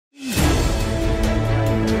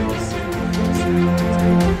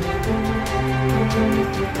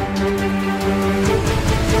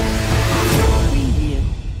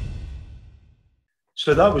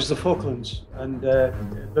So that was the Falklands. And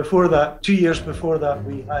before that, 2 years before that,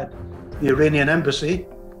 we had the Iranian embassy.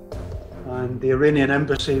 And the Iranian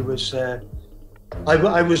embassy was,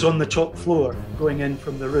 I was on the top floor going in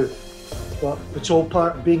from the roof. But it's all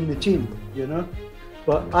part of being the team, you know.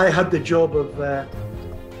 But I had the job of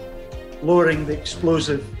lowering the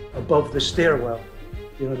explosive above the stairwell,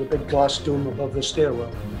 you know, the big glass dome above the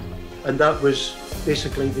stairwell. And that was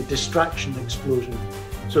basically the distraction explosion.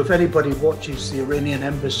 So if anybody watches the Iranian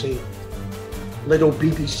embassy little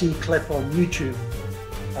BBC clip on YouTube,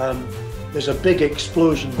 there's a big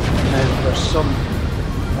explosion and there's some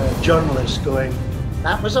journalist going,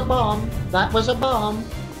 "That was a bomb, that was a bomb."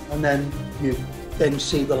 And then you then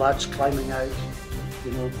see the lads climbing out,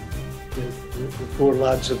 you know, the 4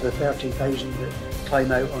 lads of the 30,000 that climb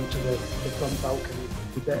out onto the front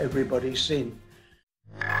balcony that everybody's seen.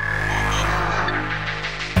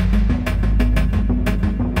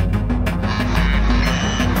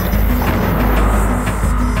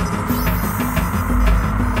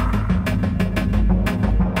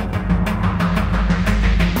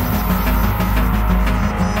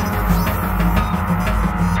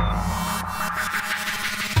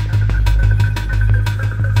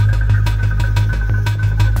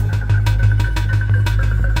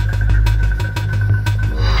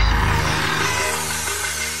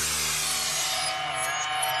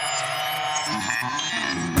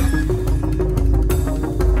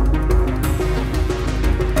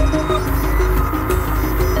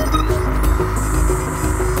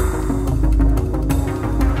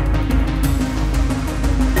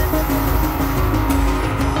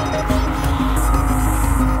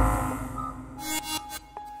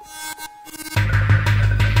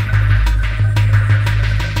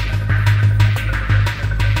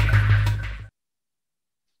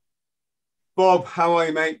 Bob, how are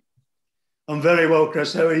you, mate? I'm very well,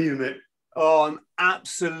 Chris. How are you, mate? Oh, I'm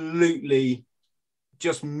absolutely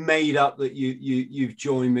just made up that you've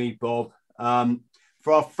joined me, Bob.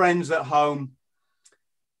 For our friends at home,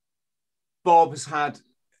 Bob has had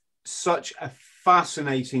such a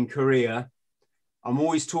fascinating career. I'm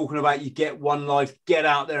always talking about you get one life, get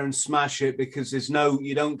out there and smash it, because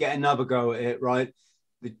you don't get another go at it, right?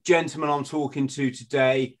 The gentleman I'm talking to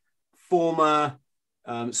today, former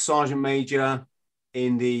Sergeant Major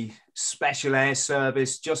in the Special Air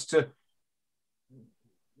Service, just to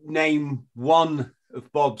name one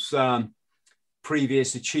of Bob's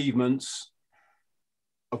previous achievements.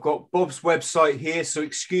 I've got Bob's website here, so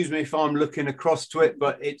excuse me if I'm looking across to it,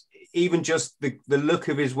 but it even just the look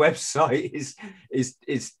of his website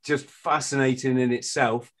is just fascinating in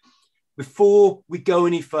itself. Before we go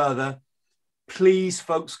any further, please,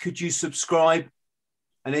 folks, could you subscribe?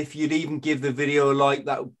 And if you'd even give the video a like,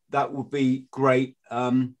 that would be great,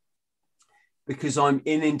 because I'm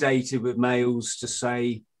inundated with mails to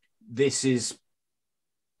say this is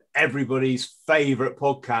everybody's favorite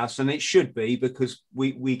podcast, and it should be, because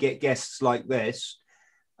we get guests like this,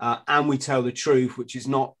 and we tell the truth, which is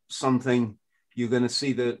not something you're going to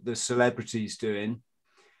see the celebrities doing.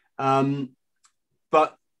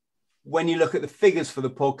 But when you look at the figures for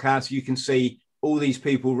the podcast, you can see all these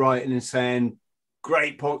people writing and saying,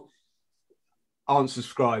 great pod, aren't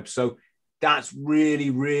subscribed. So that's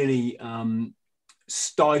really, really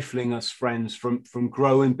stifling us, friends, from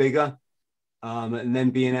growing bigger, and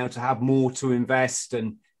then being able to have more to invest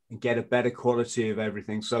and get a better quality of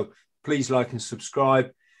everything. So please like and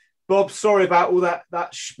subscribe. Bob, sorry about all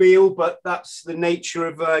that spiel, but that's the nature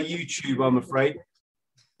of YouTube, I'm afraid.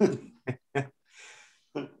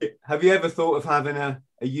 Have you ever thought of having a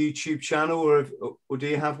YouTube channel, or do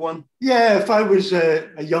you have one? Yeah, if I was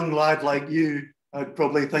a young lad like you, I'd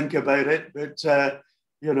probably think about it. But,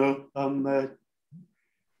 you know, I'm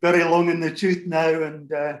very long in the tooth now,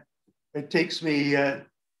 and it takes me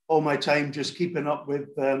all my time just keeping up with,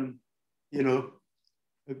 you know,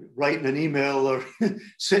 writing an email or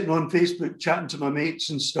sitting on Facebook chatting to my mates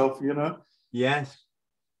and stuff, you know. Yes.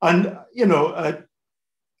 And, you know,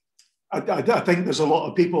 I think there's a lot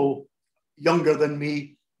of people younger than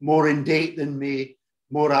me, more in date than me,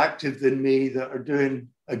 more active than me, that are doing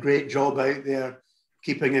a great job out there,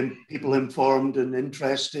 keeping people informed and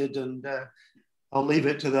interested. And I'll leave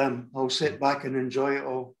it to them. I'll sit back and enjoy it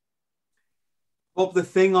all. Bob, the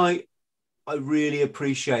thing I really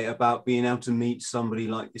appreciate about being able to meet somebody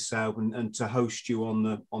like yourself and to host you on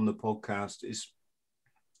the podcast is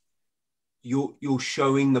you're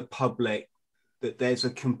showing the public that there's a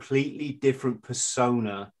completely different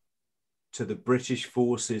persona to the British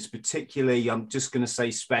forces, particularly, I'm just going to say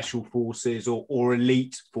special forces or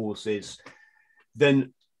elite forces,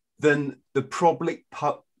 than the public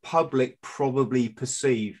probably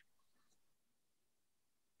perceive.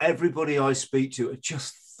 everybody I speak to are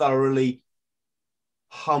just thoroughly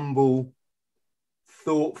humble,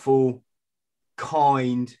 thoughtful,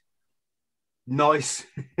 kind, nice,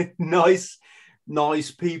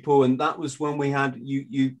 nice people. And that was when we had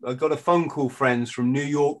I got a phone call, friends, from New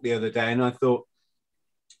York the other day, and I thought,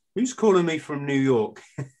 who's calling me from New York?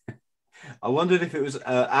 I wondered if it was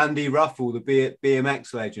Andy Ruffell, the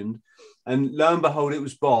BMX legend. And lo and behold, it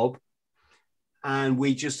was Bob. And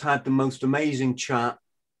we just had the most amazing chat,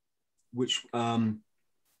 which in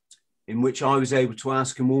which I was able to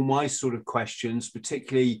ask him all my sort of questions,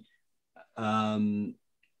 particularly around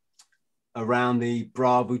the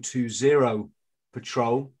Bravo 20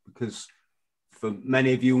 patrol, because for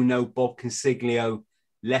many of you who know, Bob Consiglio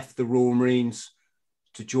left the Royal Marines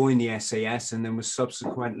to join the SAS, and then was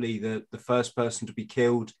subsequently the first person to be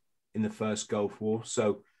killed in the first Gulf War.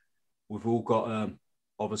 So we've all got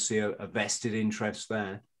obviously a vested interest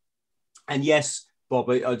there. And yes, Bob,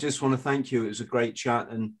 I just want to thank you. It was a great chat,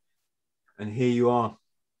 and here you are.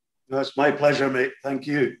 That's my pleasure, mate. Thank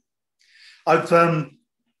you. I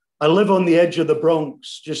live on the edge of the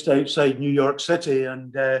Bronx, just outside New York City,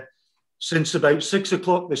 and since about 6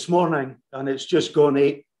 o'clock this morning, and it's just gone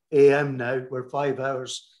 8 a.m. now. We're 5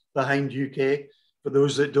 hours behind UK. For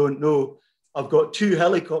those that don't know, I've got 2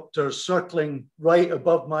 helicopters circling right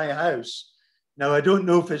above my house. Now, I don't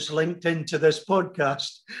know if it's linked into this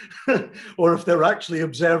podcast or if they're actually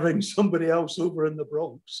observing somebody else over in the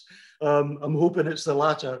Bronx. I'm hoping it's the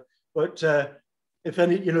latter. But if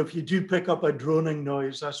you do pick up a droning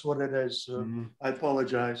noise, that's what it is. So I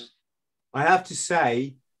apologize. I have to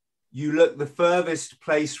say, you look the furthest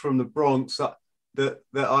place from the Bronx that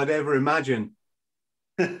I'd ever imagine.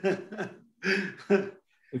 In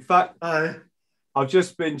fact, I've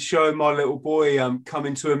just been showing my little boy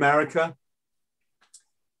Coming to America,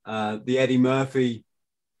 the Eddie Murphy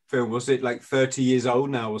film. Was it like 30 years old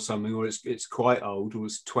now or something, or it's quite old? It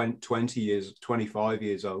was 20 years, 25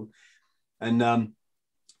 years old. And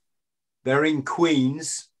they're in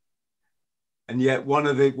Queens, and yet one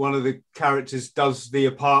of the characters does the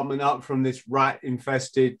apartment up from this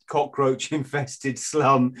rat-infested, cockroach-infested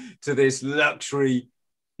slum to this luxury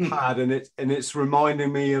pad, and it's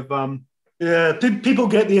reminding me of yeah. People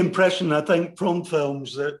get the impression, I think, from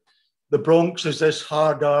films that the Bronx is this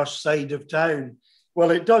hard-arse side of town. Well,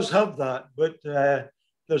 it does have that, but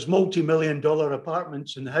there's multi-million-dollar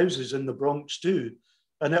apartments and houses in the Bronx too,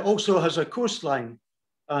 and it also has a coastline,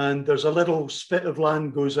 and there's a little spit of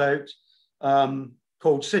land goes out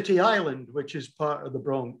called City Island, which is part of the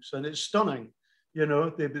Bronx, and it's stunning.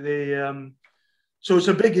 So it's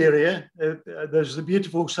a big area. There's the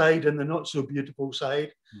beautiful side and the not so beautiful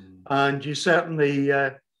side, and you certainly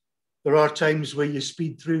there are times where you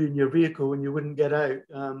speed through in your vehicle and you wouldn't get out.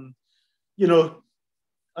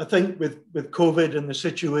 I think with COVID and the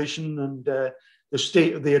situation and the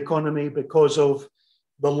state of the economy, because of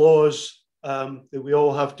the laws that we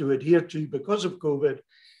all have to adhere to because of COVID,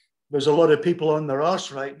 there's a lot of people on their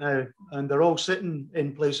arse right now, and they're all sitting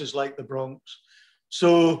in places like the Bronx.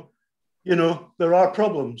 So, there are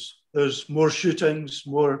problems. There's more shootings,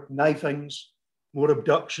 more knifings, more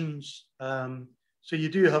abductions. So you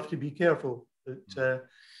do have to be careful. But,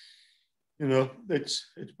 it's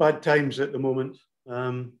bad times at the moment.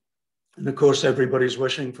 And of course, everybody's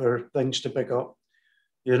wishing for things to pick up.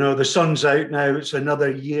 The sun's out now. It's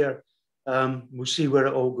another year. We'll see where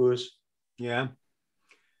it all goes. Yeah.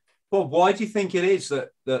 Well, why do you think it is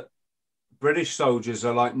that British soldiers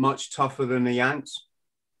are like much tougher than the Yanks?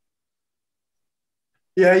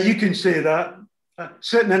 Yeah, you can say that.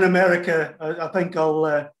 Sitting in America, I think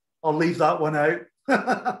I'll leave that one out.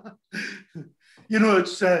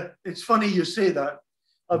 It's funny you say that.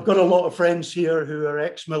 I've got a lot of friends here who are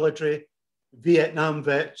ex-military, Vietnam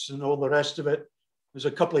vets, and all the rest of it. There's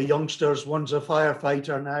a couple of youngsters. One's a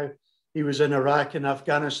firefighter now. He was in Iraq and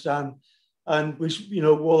Afghanistan. And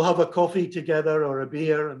we'll have a coffee together or a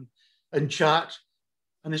beer and chat.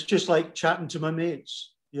 And it's just like chatting to my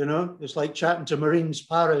mates, It's like chatting to Marines,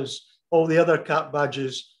 Paras, all the other cap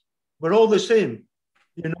badges. We're all the same.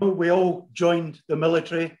 We all joined the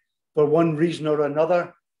military for one reason or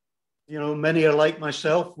another. Many are like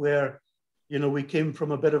myself, where, we came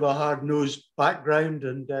from a bit of a hard-nosed background,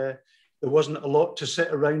 and there wasn't a lot to sit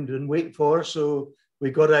around and wait for. So we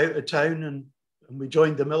got out of town and we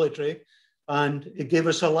joined the military. And it gave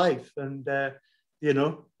us a life. And, that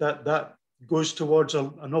goes towards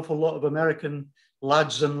an awful lot of American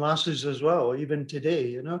lads and lasses as well. Even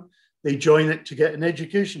today, they join it to get an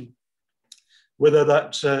education, whether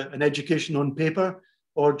that's an education on paper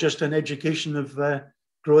or just an education of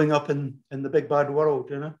growing up in the big bad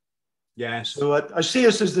world, Yes. So I see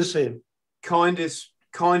us as the same. Kindest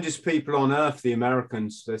kindest people on earth, the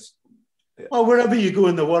Americans. Well, wherever you go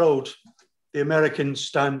in the world, the Americans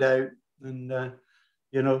stand out, and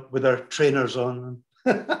you know, with their trainers on.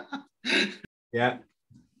 Yeah,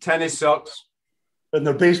 tennis socks. And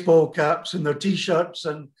their baseball caps and their T-shirts,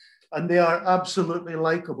 and they are absolutely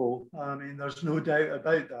likable. I mean, there's no doubt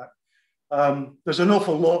about that. There's an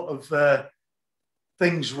awful lot of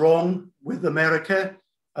things wrong with America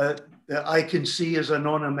that I can see as a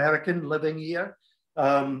non-American living here,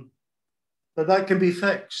 but that can be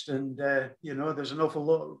fixed. And you know, there's an awful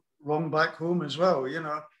lot wrong back home as well. You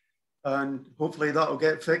know, and hopefully that'll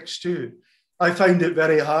get fixed too. I find it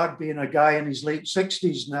very hard being a guy in his late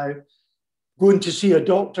 60s now, going to see a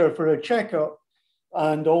doctor for a checkup,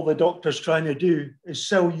 and all the doctor's trying to do is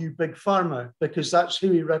sell you Big Pharma because that's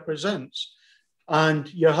who he represents.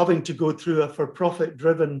 And you're having to go through a for-profit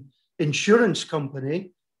driven insurance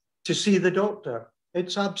company to see the doctor.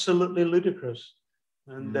 It's absolutely ludicrous.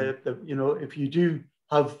 And you know, if you do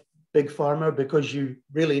have Big Pharma because you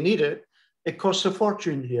really need it, it costs a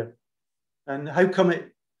fortune here. And how come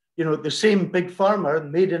it, you know, the same Big Pharma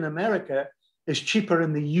made in America is cheaper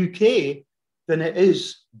in the UK than it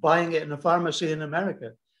is buying it in a pharmacy in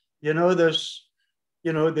America? You know, there's,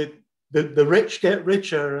 you know, the rich get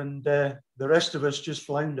richer, and the rest of us just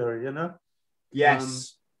flounder, you know?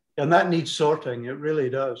 Yes. And that needs sorting. It really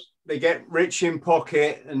does. They get rich in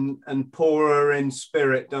pocket and poorer in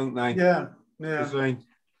spirit, don't they? Yeah, yeah.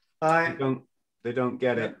 They don't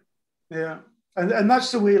get it. Yeah. And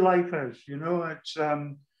that's the way life is, you know. It's,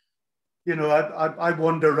 you know, I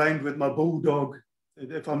wander around with my bulldog.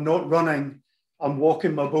 If I'm not running, I'm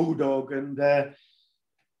walking my bulldog, and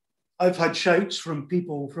I've had shouts from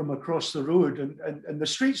people from across the road, and the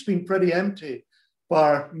street's been pretty empty,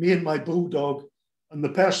 bar me and my bulldog, and the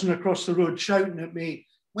person across the road shouting at me,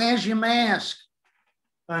 "Where's your mask?"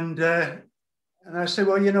 And I say,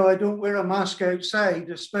 well, you know, I don't wear a mask outside,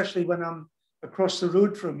 especially when I'm across the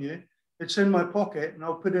road from you. It's in my pocket, and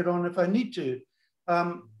I'll put it on if I need to.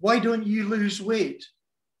 Why don't you lose weight?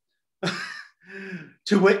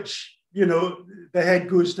 To which, you know, the head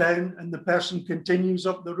goes down and the person continues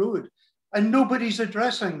up the road. And nobody's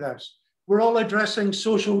addressing this. We're all addressing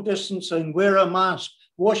social distancing, wear a mask,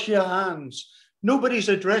 wash your hands. Nobody's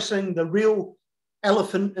addressing the real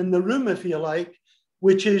elephant in the room, if you like,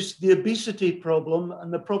 which is the obesity problem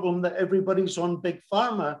and the problem that everybody's on Big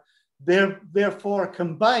Pharma. Therefore,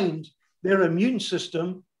 combined, their immune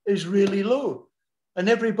system is really low. And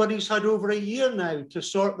everybody's had over a year now to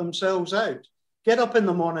sort themselves out. Get up in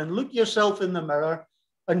the morning, look yourself in the mirror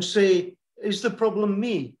and say, is the problem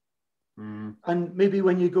me? And maybe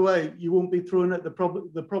when you go out, you won't be throwing at the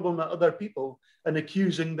problem at other people and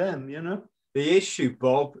accusing them, you know? The issue,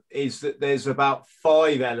 Bob, is that there's about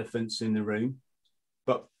 5 elephants in the room,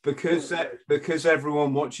 but because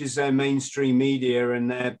everyone watches their mainstream media and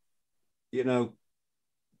their, you know,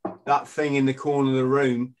 that thing in the corner of the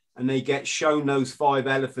room, and they get shown those 5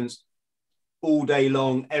 elephants all day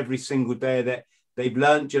long, every single day, that they've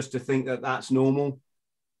learned just to think that that's normal.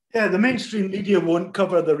 Yeah, the mainstream media won't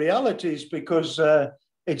cover the realities because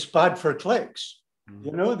it's bad for clicks.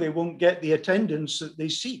 You know, they won't get the attendance that they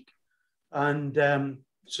seek. And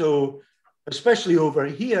so, especially over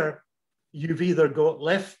here, you've either got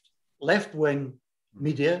left-wing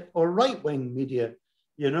media or right-wing media,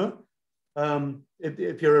 you know.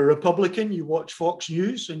 If you're a Republican, you watch Fox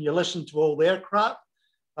News and you listen to all their crap.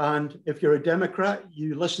 And if you're a Democrat,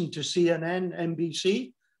 you listen to CNN,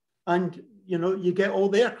 NBC, and, you know, you get all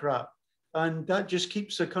their crap. And that just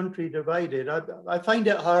keeps the country divided. I find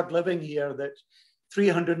it hard living here that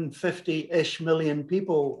 350-ish million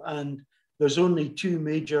people, and there's only 2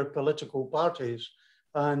 major political parties.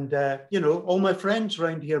 And, you know, all my friends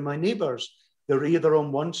around here, my neighbors, they're either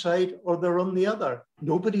on one side or they're on the other.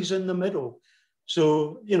 Nobody's in the middle.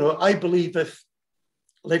 So, you know, I believe if,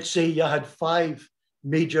 let's say you had 5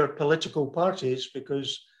 major political parties,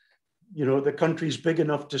 because, you know, the country's big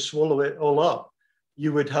enough to swallow it all up,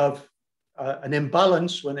 you would have an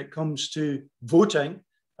imbalance when it comes to voting,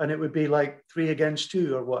 and it would be like 3 against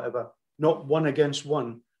 2 or whatever, not 1 against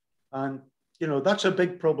 1. And, you know, that's a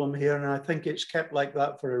big problem here. And I think it's kept like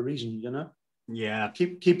that for a reason, you know? Yeah.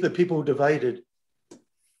 Keep the people divided.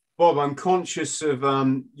 Bob, I'm conscious of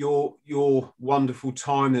your wonderful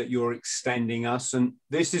time that you're extending us. And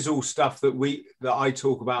this is all stuff that I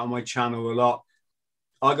talk about on my channel a lot.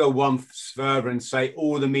 I go one further and say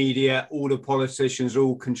all the media, all the politicians are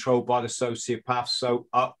all controlled by the sociopaths. So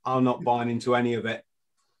I'm not buying into any of it.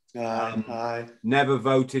 Never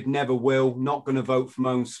voted, never will, not going to vote for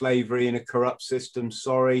my own slavery in a corrupt system.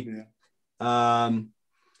 Sorry. Yeah.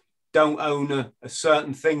 don't own a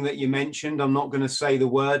certain thing that you mentioned. I'm not going to say the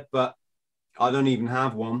word, but I don't even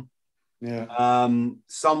have one. Yeah.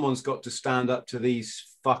 Someone's got to stand up to these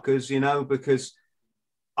fuckers, you know, because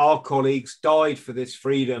our colleagues died for this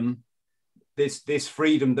freedom, this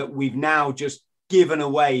freedom that we've now just given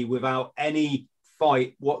away without any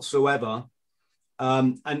fight whatsoever.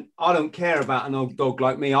 And I don't care about an old dog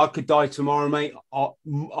like me. I could die tomorrow, mate.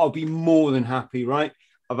 I'll be more than happy, right?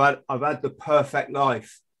 I've had the perfect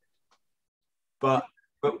life. But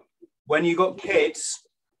when you got kids,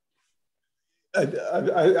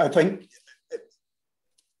 I think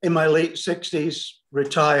in my late 60s,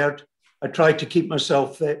 retired, I try to keep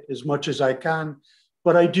myself fit as much as I can,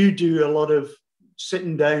 but I do a lot of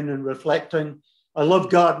sitting down and reflecting. I love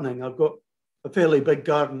gardening. I've got a fairly big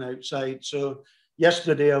garden outside. So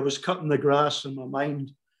yesterday I was cutting the grass and my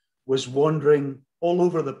mind was wandering all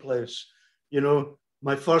over the place. You know,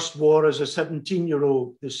 my first war as a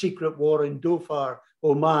 17-year-old, the secret war in Dhofar,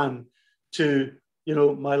 Oman, to, you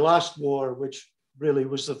know, my last war, which really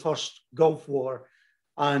was the first Gulf War,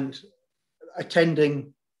 and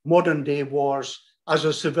attending modern day wars as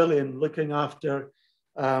a civilian, looking after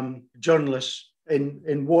journalists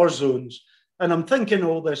in war zones. And I'm thinking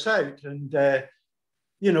all this out. And,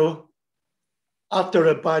 you know, after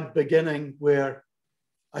a bad beginning where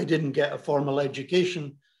I didn't get a formal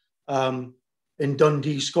education in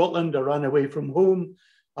Dundee, Scotland, I ran away from home.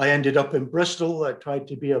 I ended up in Bristol. I tried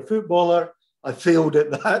to be a footballer. I failed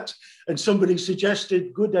at that. And somebody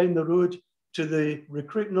suggested go down the road to the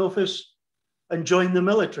recruiting office and join the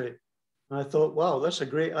military. And I thought, wow, that's a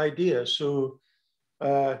great idea. So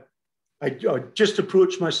I just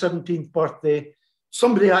approached my 17th birthday.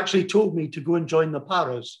 Somebody actually told me to go and join the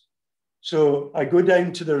paras. So I go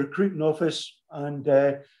down to the recruiting office, and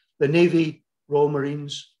the Navy, Royal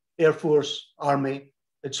Marines, Air Force, Army,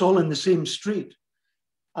 it's all in the same street.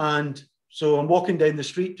 And so I'm walking down the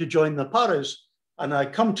street to join the paras, and I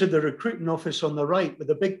come to the recruiting office on the right with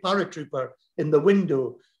a big paratrooper in the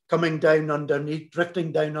window coming down underneath,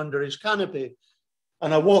 drifting down under his canopy.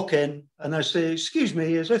 And I walk in and I say, excuse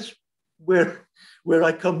me, is this where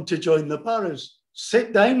I come to join the paras?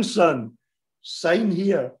 Sit down, son, sign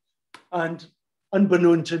here. And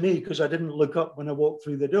unbeknown to me, because I didn't look up when I walked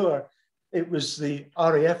through the door, it was the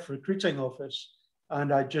RAF recruiting office.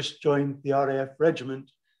 And I just joined the RAF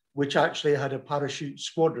regiment, which actually had a parachute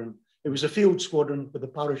squadron. It was a field squadron with a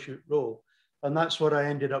parachute role. And that's what I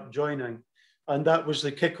ended up joining. And that was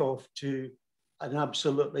the kickoff to an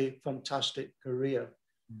absolutely fantastic career.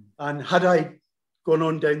 And had I gone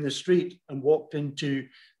on down the street and walked into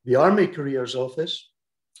the Army Careers Office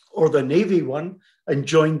or the Navy one and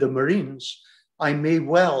joined the Marines, I may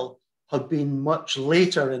well have been much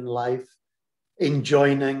later in life in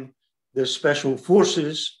joining the Special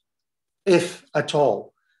Forces, if at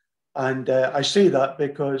all. And I say that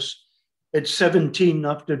because at 17,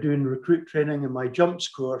 after doing recruit training in my jumps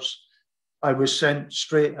course, I was sent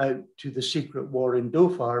straight out to the secret war in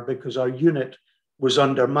Dhofar because our unit was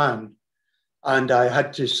undermanned. And I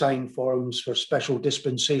had to sign forms for special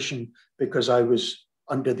dispensation because I was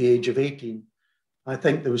under the age of 18. I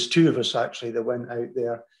think there was 2 of us actually that went out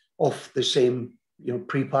there off the same, you know,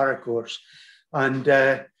 pre-para course. And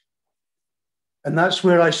that's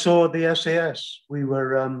where I saw the SAS. We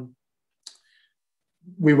were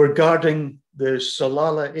guarding the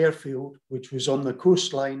Salalah airfield, which was on the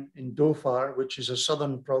coastline in Dhofar, which is a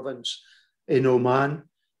southern province in Oman,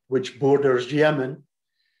 which borders Yemen.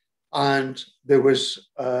 And there was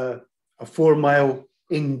a 4-mile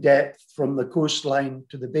in depth from the coastline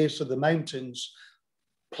to the base of the mountains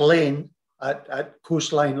plain at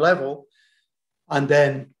coastline level. And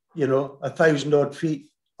then, you know, 1,000 odd feet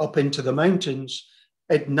up into the mountains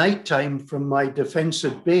at nighttime from my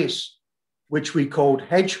defensive base, which we called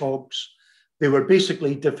hedgehogs. They were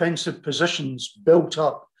basically defensive positions built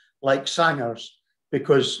up like sangars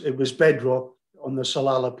because it was bedrock on the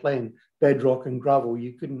Salalah plain, bedrock and gravel.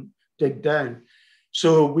 You couldn't dig down.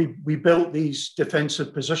 So we built these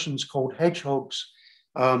defensive positions called hedgehogs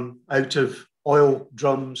out of oil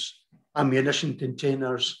drums, ammunition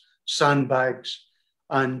containers, sandbags,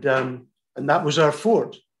 and that was our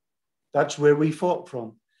fort. That's where we fought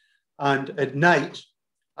from. And at night,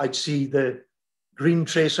 I'd see the green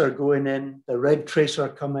tracer going in, the red tracer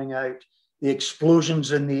coming out, the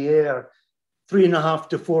explosions in the air, 3.5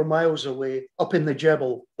 to 4 miles away, up in the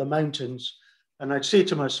Jebel, the mountains. And I'd say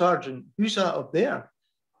to my sergeant, who's that up there?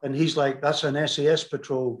 And he's like, that's an SAS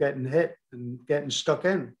patrol getting hit and getting stuck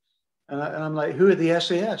in. And I'm like, who are the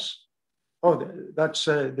SAS? Oh, that's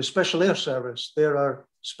the Special Air Service. They're our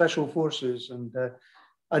special forces. And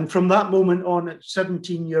And from that moment on, at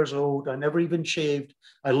 17 years old, I never even shaved.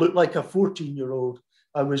 I looked like a 14-year-old.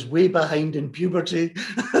 I was way behind in puberty.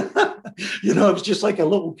 I was just like a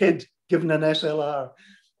little kid given an SLR.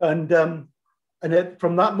 And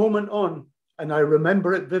from that moment on, and I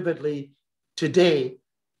remember it vividly today,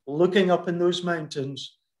 looking up in those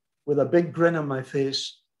mountains with a big grin on my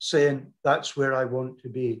face, saying, that's where I want to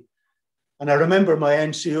be. And I remember my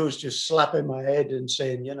NCOs just slapping my head and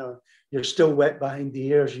saying, you're still wet behind the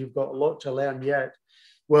ears. You've got a lot to learn yet.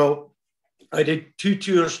 Well, I did 2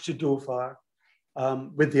 tours to Dhofar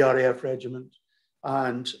with the RAF regiment.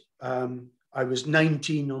 And I was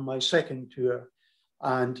 19 on my second tour.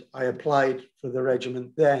 And I applied for the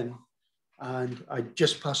regiment then. And I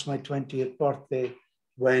just passed my 20th birthday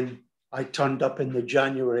when I turned up in the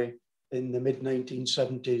January in the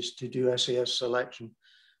mid-1970s to do SAS selection.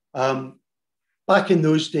 Back in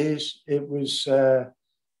those days, it was about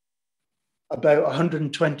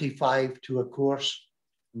 125 to a course.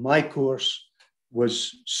 My course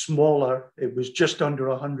was smaller. It was just under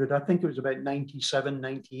 100. I think it was about 97,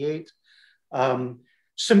 98.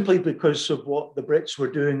 Simply because of what the Brits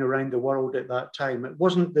were doing around the world at that time. It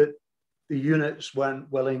wasn't that the units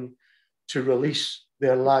weren't willing to release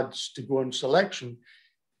their lads to go on selection.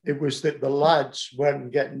 It was that the lads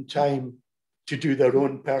weren't getting time to do their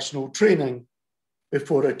own personal training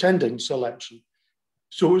before attending selection.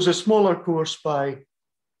 So it was a smaller course by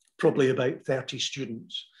probably about 30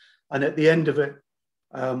 students. And at the end of it,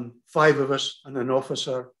 5 of us and an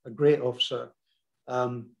officer, a great officer,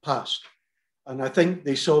 passed. And I think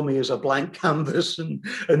they saw me as a blank canvas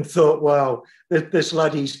and thought, wow, this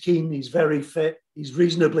lad, he's keen, he's very fit, he's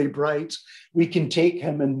reasonably bright. We can take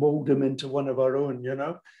him and mold him into one of our own,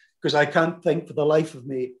 because I can't think for the life of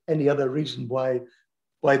me any other reason why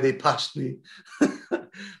they passed me.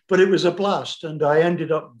 But it was a blast. And I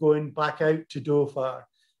ended up going back out to Dhofar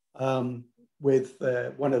with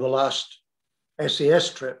one of the last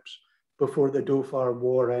SAS trips before the Dhofar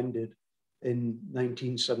War ended in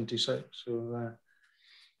 1976.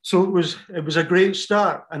 So it was a great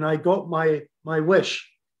start. And I got my wish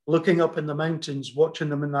looking up in the mountains, watching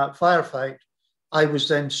them in that firefight. I was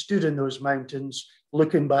then stood in those mountains,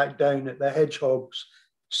 looking back down at the hedgehogs,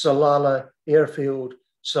 Salalah airfield,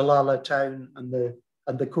 Salalah town, and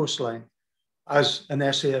the coastline as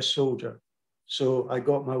an SAS soldier. So I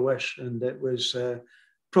got my wish, and it was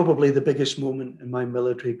probably the biggest moment in my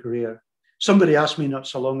military career. Somebody asked me not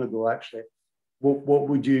so long ago, actually, what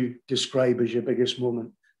would you describe as your biggest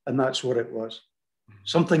moment? And that's what it was.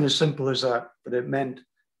 Something as simple as that, but it meant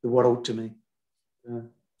the world to me. Yeah.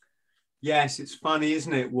 Yes, it's funny,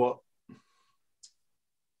 isn't it?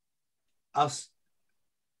 I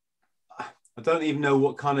don't even know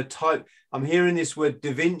what kind of type. I'm hearing this word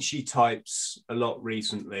Da Vinci types a lot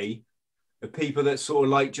recently. The people that sort of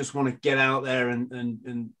like just want to get out there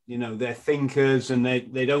and they're thinkers and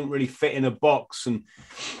they don't really fit in a box and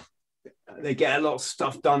they get a lot of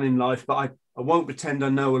stuff done in life. But I won't pretend I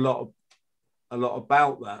know a lot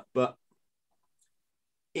about that. But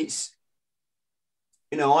it's,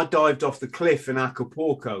 I dived off the cliff in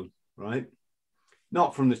Acapulco, right?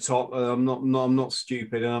 Not from the top. I'm not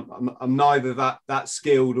stupid. I'm neither that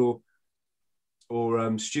skilled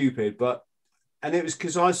or stupid. And it was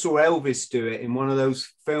because I saw Elvis do it in one of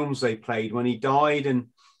those films they played when he died, and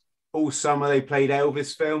all summer they played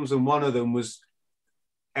Elvis films, and one of them was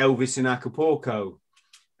Elvis in Acapulco,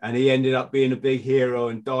 and he ended up being a big hero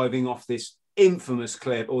and diving off this infamous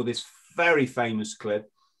cliff, or this very famous cliff.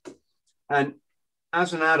 And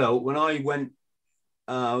as an adult, when I went,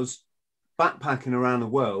 I was backpacking around the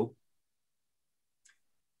world,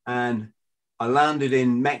 and I landed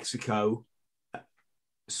in Mexico,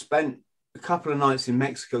 spent a couple of nights in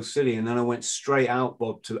Mexico City, and then I went straight out,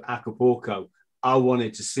 Bob, to Acapulco. I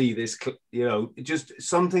wanted to see this, just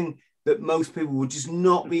something that most people would just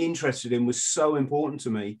not be interested in was so important to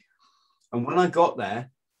me. And when I got there,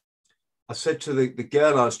 I said to the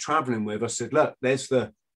girl I was traveling with, I said, look, there's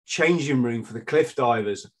the changing room for the cliff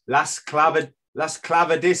divers, Las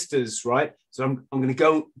Clavadistas, right? So I'm going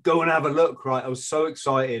to go and have a look, right? I was so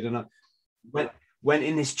excited, and I went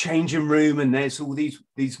in this changing room, and there's all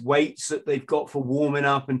these weights that they've got for warming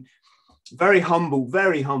up, and very humble,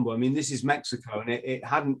 very humble. I mean, this is Mexico, and it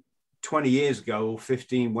hadn't 20 years ago or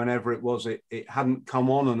 15, whenever it was, it hadn't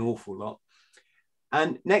come on an awful lot.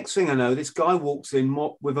 And next thing I know, this guy walks in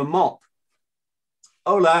with a mop.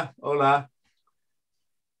 Hola, hola.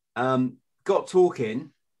 Got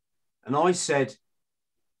talking, and I said,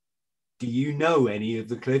 do you know any of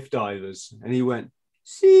the cliff divers? And he went,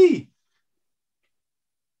 see.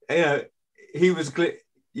 He was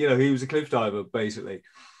a cliff diver, basically.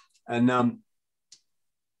 And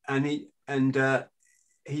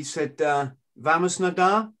he said, "Vamos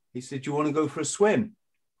nadar." He said, "Do you want to go for a swim?"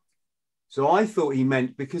 So I thought he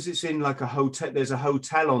meant, because it's in like a hotel, there's a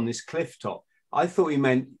hotel on this cliff top. I thought he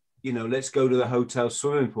meant, let's go to the hotel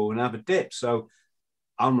swimming pool and have a dip. So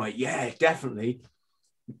I'm like, yeah, definitely.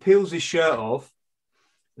 He peels his shirt off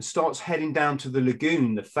and starts heading down to the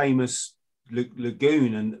lagoon, the famous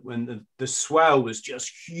lagoon. And when the swell was just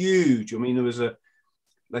huge. I mean, there was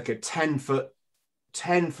like a 10-foot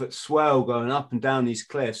swell going up and down these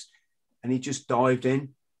cliffs, and he just dived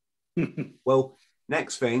in. Well,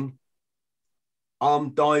 next thing,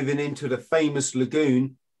 I'm diving into the famous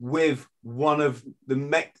lagoon with one of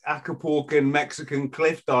the Acapulcan Mexican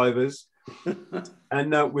cliff divers,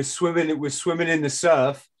 and we're swimming in the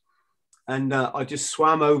surf, and I just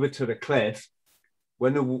swam over to the cliff.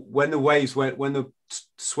 When the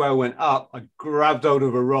swell went up, I grabbed hold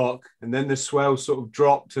of a rock, and then the swell sort of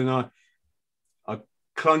dropped, and I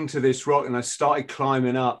clung to this rock, and I started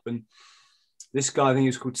climbing up. And this guy, I think he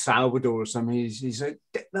was called Salvador or something, he's like,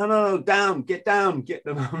 no, down, get down.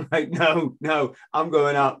 I'm like, no, I'm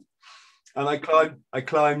going up. And I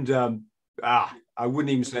climbed, I wouldn't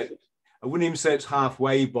even say it's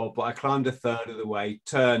halfway, Bob, but I climbed a third of the way,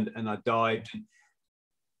 turned, and I dived.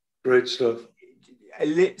 Great stuff.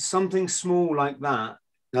 Something small like that.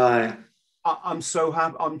 Aye. I'm so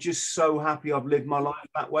happy. I'm just so happy I've lived my life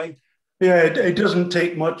that way. Yeah, it doesn't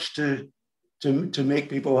take much to make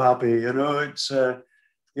people happy. It's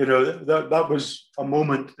that was a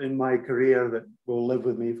moment in my career that will live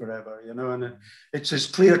with me forever. And it's as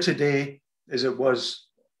clear today as it was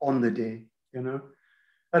on the day. And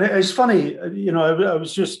it's funny. I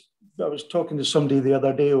was talking to somebody the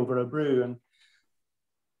other day over a brew, and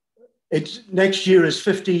next year is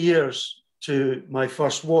 50 years to my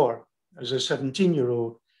first war as a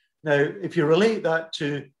 17-year-old. Now, if you relate that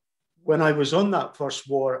to when I was on that first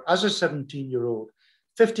war as a 17-year-old,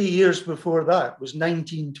 50 years before that was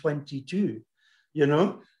 1922,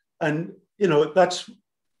 and, that's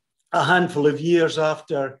a handful of years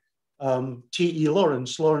after T.E.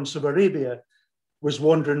 Lawrence of Arabia, was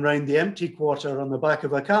wandering around the empty quarter on the back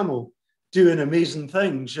of a camel, doing amazing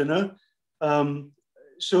things,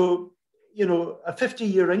 So, a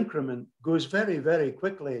 50-year increment goes very, very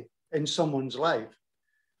quickly in someone's life.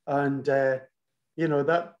 And,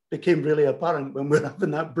 that became really apparent when we were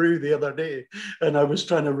having that brew the other day, and I was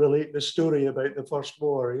trying to relate the story about the first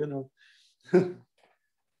war,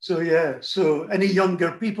 So any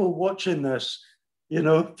younger people watching this,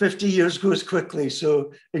 50 years goes quickly,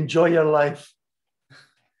 so enjoy your life.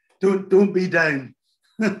 Don't be down.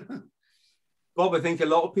 Bob, I think a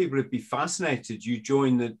lot of people would be fascinated. You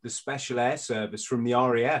joined the Special Air Service from the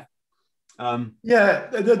RAF.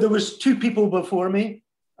 There was two people before me.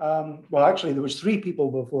 Well, actually, there was three people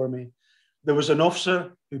before me. There was an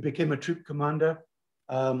officer who became a troop commander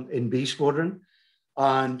in B Squadron,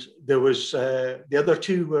 and there was the other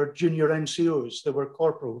two were junior NCOs. They were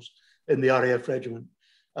corporals in the RAF regiment,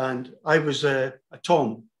 and I was a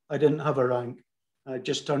Tom. I didn't have a rank. I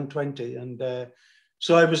just turned 20, and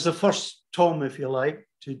so I was the first Tom, if you like,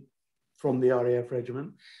 from the RAF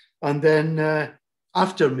regiment. And then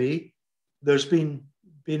after me, there's been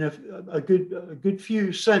a good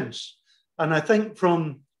few since. And I think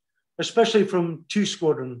especially from 2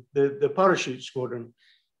 Squadron, the parachute squadron,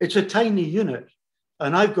 it's a tiny unit.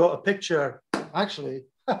 And I've got a picture, actually,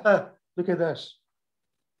 look at this.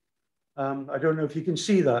 I don't know if you can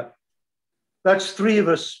see that. That's 3 of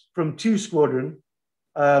us from 2 Squadron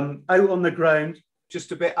out on the ground.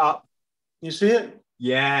 Just a bit up. You see it?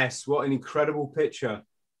 Yes, what an incredible picture.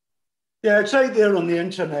 Yeah, it's out there on the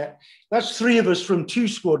internet. That's 3 of us from 2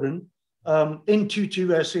 Squadron in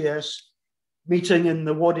 22 SAS, meeting in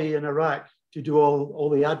the Wadi in Iraq to do all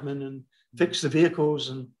the admin and fix the vehicles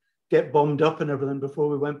and get bombed up and everything before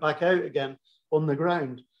we went back out again on the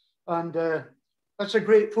ground. And that's a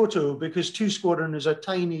great photo because 2 Squadron is a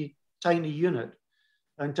tiny, tiny unit.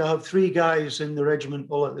 And to have 3 guys in the regiment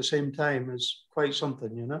all at the same time is quite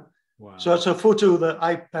something, Wow. So it's a photo that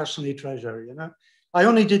I personally treasure, I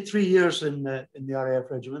only did 3 years in the RAF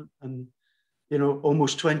regiment and,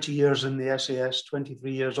 almost 20 years in the SAS,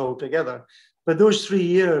 23 years altogether. But those 3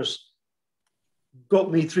 years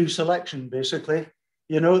got me through selection, basically.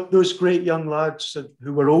 Those great young lads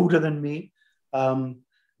who were older than me,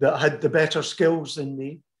 that had the better skills than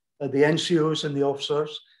me, the NCOs and the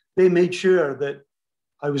officers, they made sure that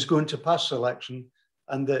I was going to pass selection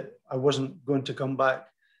and that I wasn't going to come back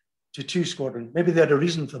to 2 Squadron. Maybe they had a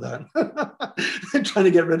reason for that. They're trying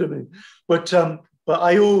to get rid of me. But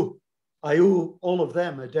I owe all of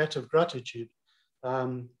them a debt of gratitude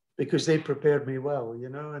because they prepared me well,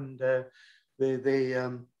 and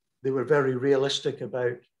they were very realistic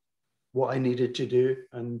about what I needed to do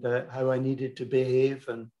and how I needed to behave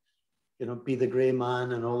and, you know, be the grey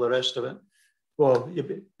man and all the rest of it. Well,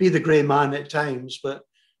 you be the grey man at times, but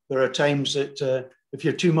there are times that if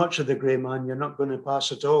you're too much of the grey man, you're not going to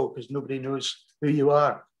pass at all because nobody knows who you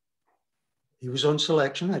are. He was on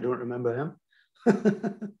selection. I don't remember him.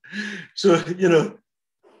 So, you know,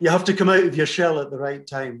 you have to come out of your shell at the right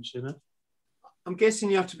times, you know. I'm guessing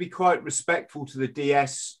you have to be quite respectful to the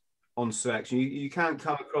DS on selection. You can't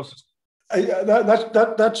come across as...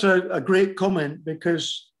 That's a great comment,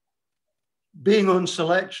 because being on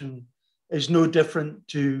selection is no different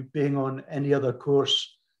to being on any other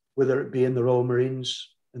course, whether it be in the Royal Marines,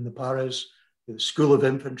 in the Paras, the School of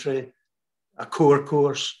Infantry, a core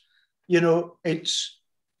course. You know,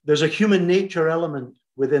 there's a human nature element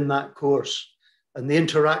within that course, and the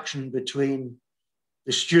interaction between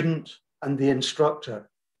the student and the instructor.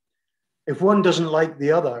 If one doesn't like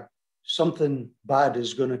the other, something bad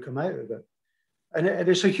is going to come out of it. And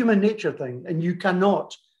it's a human nature thing, and you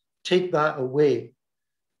cannot take that away.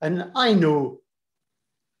 And I know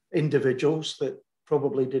individuals that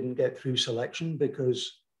probably didn't get through selection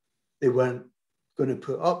because they weren't going to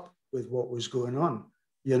put up with what was going on,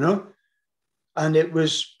 you know? And it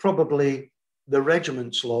was probably the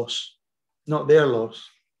regiment's loss, not their loss.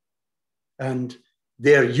 And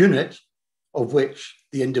their unit, of which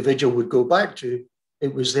the individual would go back to,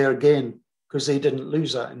 it was their gain because they didn't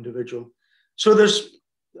lose that individual. So there's,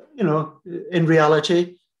 you know, in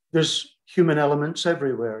reality, there's human elements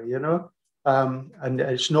everywhere, you know, and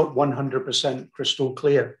it's not 100% crystal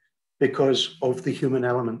clear because of the human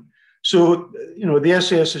element. So, you know, the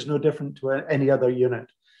SAS is no different to any other unit.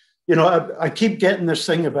 You know, I keep getting this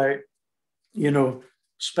thing about, you know,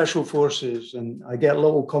 special forces, and I get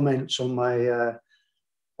little comments on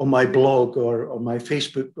my blog or on my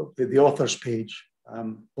Facebook, the author's page,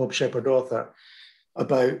 Bob Shepherd Author,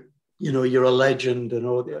 about, you know, you're a legend and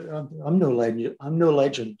all. I'm no legend. I'm no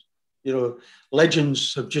legend. You know,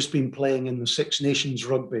 legends have just been playing in the Six Nations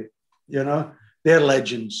rugby. You know, they're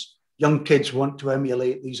legends. Young kids want to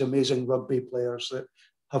emulate these amazing rugby players that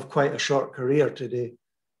have quite a short career today.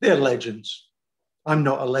 They're legends. I'm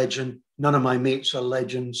not a legend. None of my mates are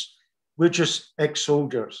legends. We're just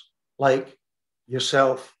ex-soldiers like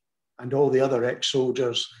yourself and all the other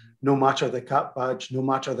ex-soldiers, no matter the cap badge, no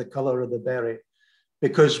matter the color of the beret,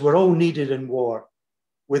 because we're all needed in war.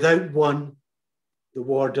 Without one, the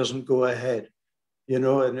war doesn't go ahead. You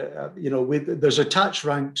know, and you know, there's attached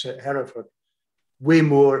ranks at Hereford, way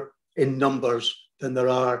more in numbers than there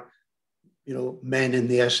are, you know, men in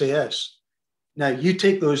the SAS. Now, you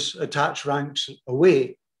take those attached ranks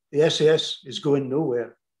away, the SAS is going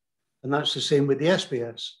nowhere. And that's the same with the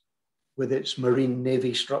SBS, with its Marine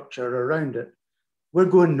Navy structure around it. We're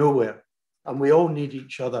going nowhere, and we all need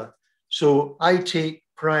each other. So I take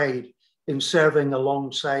pride in serving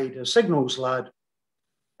alongside a signals lad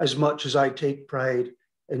as much as I take pride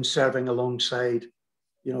in serving alongside,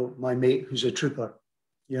 you know, my mate who's a trooper,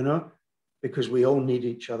 you know, because we all need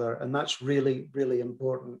each other. And that's really, really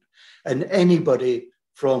important. And anybody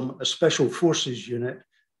from a special forces unit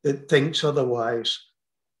that thinks otherwise,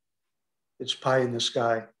 it's pie in the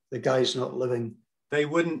sky. The guy's not living. They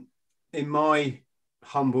wouldn't, in my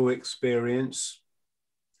humble experience,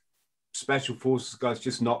 special forces guys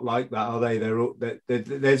just not like that, are they?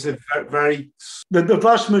 There's a very... The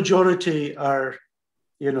vast majority are,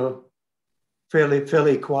 you know,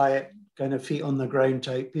 fairly quiet, kind of feet on the ground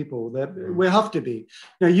type people. We have to be.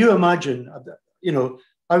 Now, you imagine, you know,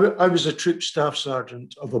 I was a troop staff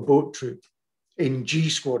sergeant of a boat troop in G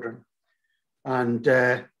Squadron. And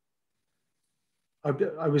I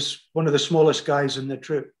was one of the smallest guys in the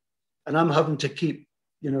troop. And I'm having to keep,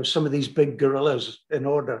 you know, some of these big gorillas in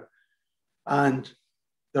order. And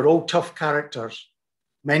they're all tough characters,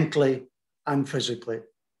 mentally and physically.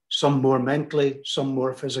 Some more mentally, some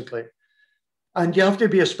more physically. And you have to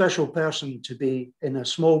be a special person to be in a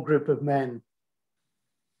small group of men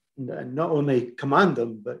and not only command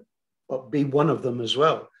them, but be one of them as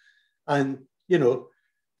well. And, you know,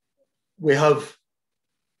 we have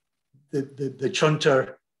the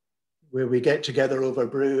chunter where we get together over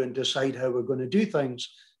brew and decide how we're going to do things.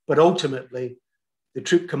 But ultimately, the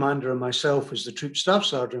troop commander and myself as the troop staff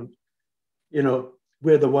sergeant, you know,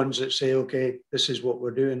 we're the ones that say, okay, this is what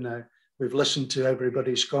we're doing now. We've listened to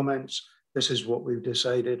everybody's comments. This is what we've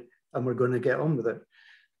decided, and we're going to get on with it.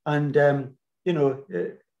 And, you know,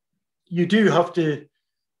 you have to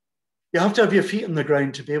have your feet on the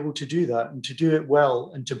ground to be able to do that and to do it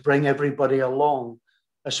well and to bring everybody along,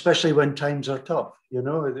 especially when times are tough. You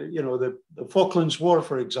know, the Falklands War,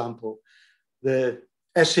 for example, the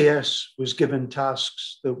SAS was given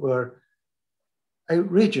tasks that were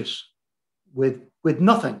outrageous with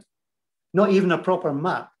nothing, not even a proper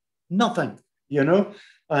map, nothing, you know.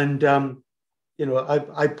 And, you know,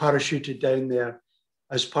 I parachuted down there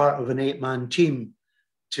as part of an 8-man team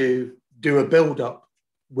to do a build-up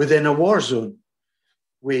within a war zone.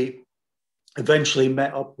 We eventually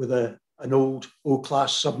met up with an old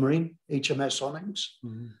O-class submarine, HMS Onyx,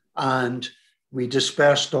 and we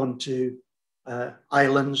dispersed onto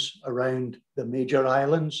islands around the major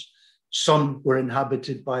islands. Some were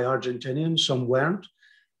inhabited by Argentinians, some weren't,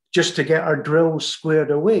 just to get our drills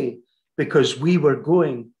squared away, because we were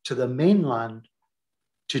going to the mainland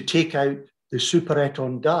to take out the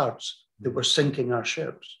super-étendards that were sinking our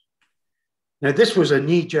ships. Now, this was a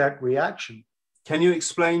knee-jerk reaction. Can you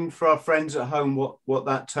explain for our friends at home what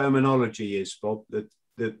that terminology is, Bob?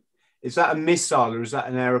 Is that a missile or is that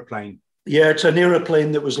an aeroplane? Yeah, it's an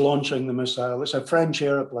aeroplane that was launching the missile. It's a French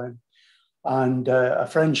aeroplane and a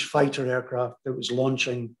French fighter aircraft that was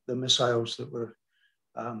launching the missiles that were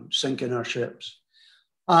sinking our ships.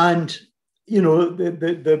 And, you know,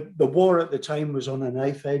 the war at the time was on a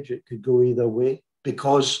knife edge. It could go either way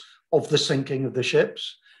because of the sinking of the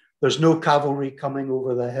ships. There's no cavalry coming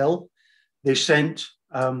over the hill. They sent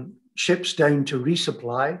ships down to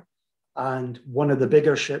resupply, and one of the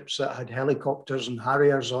bigger ships that had helicopters and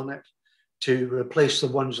Harriers on it to replace the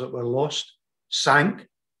ones that were lost sank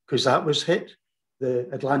because that was hit, the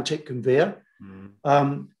Atlantic Conveyor.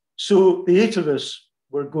 So the 8 of us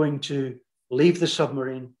were going to leave the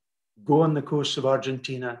submarine, go on the coast of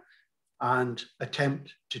Argentina and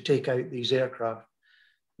attempt to take out these aircraft.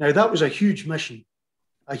 Now, that was a huge mission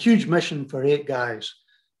for 8 guys.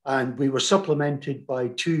 And we were supplemented by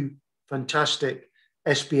 2 fantastic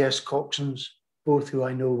SBS coxswains, both who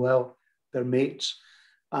I know well, they're mates.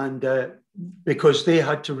 And because they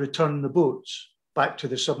had to return the boats back to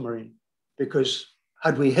the submarine, because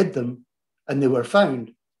had we hid them and they were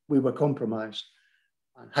found, we were compromised.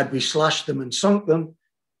 And had we slashed them and sunk them,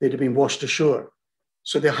 they'd have been washed ashore.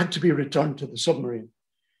 So they had to be returned to the submarine.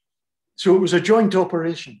 So it was a joint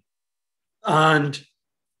operation. And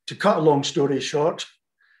to cut a long story short,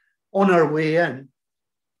 on our way in,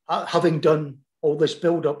 having done all this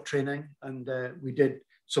build-up training, and we did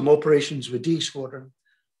some operations with D Squadron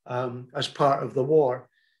as part of the war,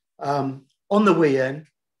 on the way in,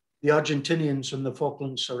 the Argentinians and the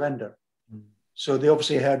Falklands surrender. So they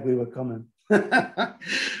obviously heard we were coming. And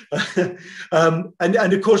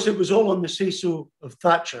of course, it was all on the say-so of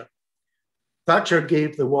Thatcher. Thatcher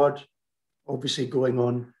gave the word, obviously going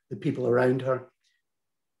on the people around her,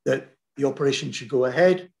 that the operation should go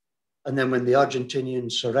ahead. And then when the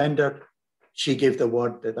Argentinians surrendered, she gave the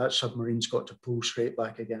word that that submarine's got to pull straight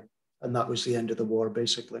back again. And that was the end of the war,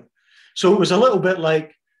 basically. So it was a little bit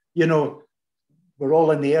like, you know, we're all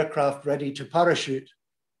in the aircraft ready to parachute,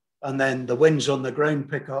 and then the winds on the ground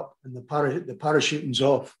pick up and the parachuting's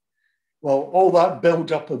off. Well, all that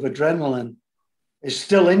build-up of adrenaline is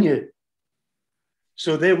still in you.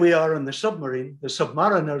 So there we are in the submarine. The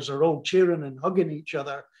submariners are all cheering and hugging each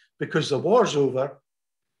other because the war's over,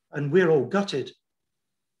 and we're all gutted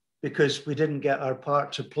because we didn't get our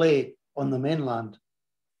part to play on the mainland.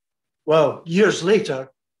 Well, years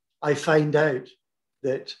later, I find out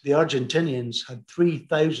that the Argentinians had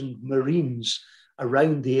 3,000 Marines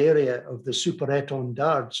around the area of the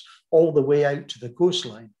super-étendards all the way out to the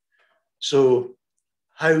coastline. So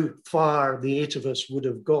how far the 8 of us would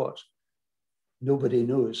have got, nobody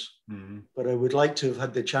knows. But I would like to have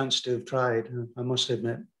had the chance to have tried, I must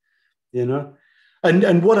admit, you know.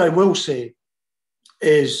 And what I will say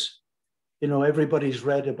is, you know, everybody's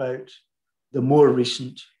read about the more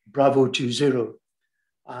recent Bravo 20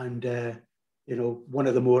 and, you know, one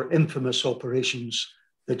of the more infamous operations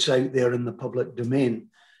that's out there in the public domain.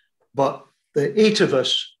 But the 8 of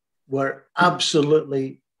us were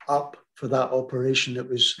absolutely up for that operation. It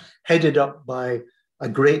was headed up by a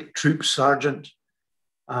great troop sergeant,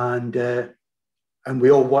 and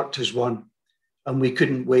we all worked as one. And we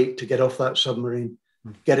couldn't wait to get off that submarine,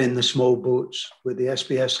 get in the small boats with the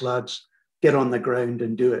SBS lads, get on the ground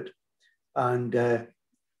and do it. And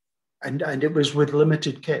it was with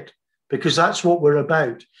limited kit, because that's what we're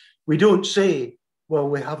about. We don't say, well,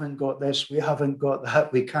 we haven't got this, we haven't got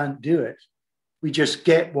that, we can't do it. We just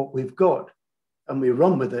get what we've got and we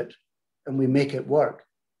run with it and we make it work,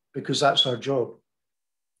 because that's our job.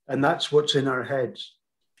 And that's what's in our heads,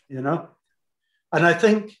 you know? And I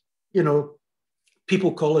think, you know,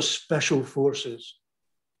 people call us special forces.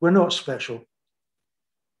 We're not special.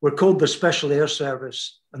 We're called the Special Air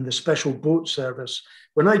Service and the Special Boat Service.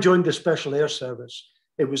 When I joined the Special Air Service,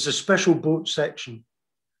 it was the Special Boat Section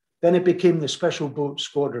Then it became the Special Boat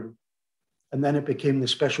Squadron. And then it became the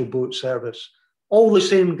Special Boat Service. All the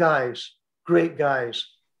same guys, great guys,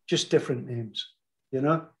 just different names, you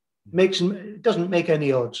know? It doesn't make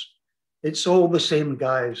any odds. It's all the same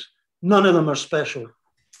guys. None of them are special.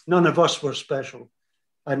 None of us were special.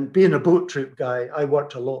 And being a boat troop guy, I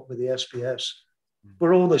worked a lot with the SPS.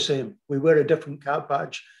 We're all the same. We wear a different cap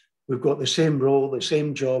badge. We've got the same role, the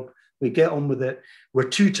same job. We get on with it. We're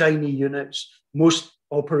two tiny units. Most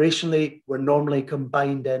operationally, we're normally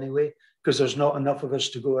combined anyway, because there's not enough of us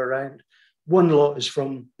to go around. One lot is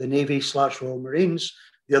from the Navy/Royal Marines.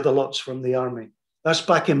 The other lot's from the Army. That's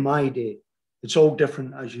back in my day. It's all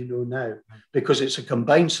different, as you know now, because it's a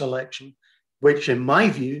combined selection, which in my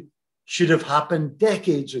view should have happened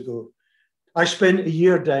decades ago. I spent a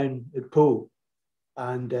year down at Pau,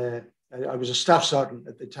 and I was a staff sergeant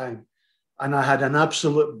at the time, and I had an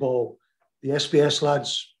absolute ball. The SPS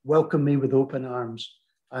lads welcomed me with open arms,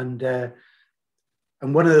 and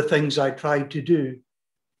one of the things I tried to do,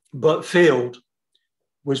 but failed,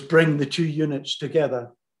 was bring the two units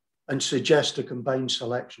together and suggest a combined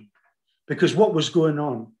selection. Because what was going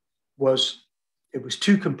on was it was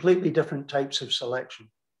two completely different types of selection.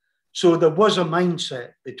 So there was a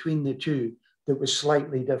mindset between the two that was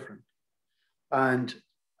slightly different. And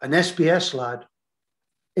an SPS lad,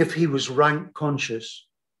 if he was rank conscious,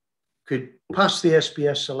 could pass the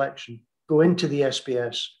SPS selection, go into the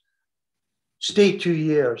SPS, stay 2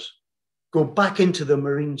 years, go back into the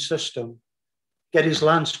Marine system, get his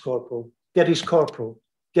Lance Corporal, get his Corporal,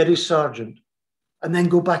 get his Sergeant, and then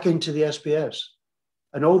go back into the SPS.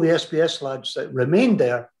 And all the SPS lads that remained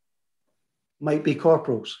there might be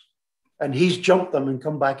corporals. And he's jumped them and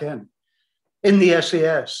come back in. In the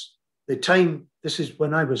SAS, the time, this is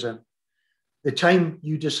when I was in, the time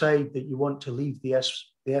you decide that you want to leave the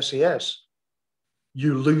SAS,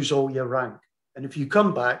 you lose all your rank. And if you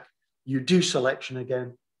come back, you do selection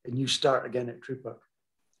again and you start again at Trooper.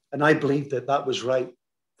 And I believe that that was right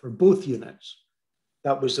for both units.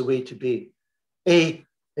 That was the way to be. A,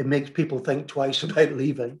 it makes people think twice about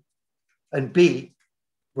leaving. And B,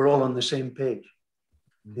 we're all on the same page,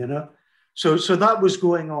 you know? So that was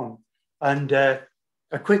going on. And a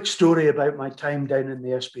quick story about my time down in the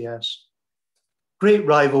SPS. Great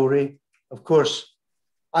rivalry. Of course,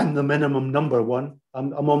 I'm the minimum number one.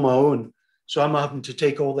 I'm on my own. So I'm having to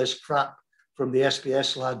take all this crap from the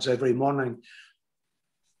SPS lads every morning.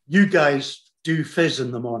 You guys do fizz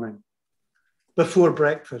in the morning before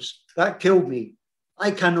breakfast. That killed me.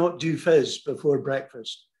 I cannot do fizz before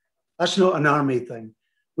breakfast. That's not an army thing.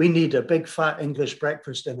 We need a big fat English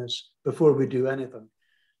breakfast in us before we do anything.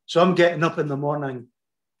 So I'm getting up in the morning,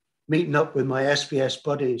 meeting up with my SPS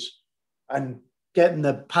buddies and getting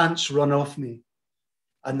the pants run off me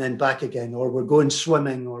and then back again, or we're going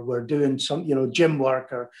swimming, or we're doing some, gym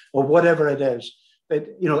work or whatever it is. But,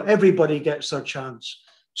 everybody gets their chance.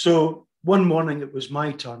 So one morning it was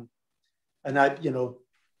my turn, and I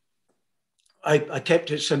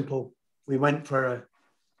kept it simple. We went for a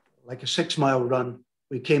 6-mile run.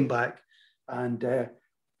 We came back and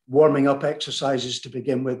warming up exercises to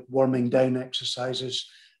begin with, warming down exercises.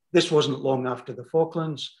 This wasn't long after the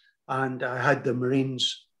Falklands, and I had the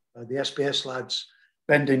Marines, the SPS lads,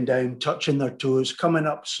 bending down, touching their toes, coming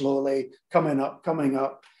up slowly, coming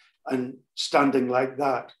up, and standing like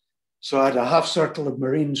that. So I had a half circle of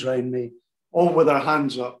Marines around me, all with their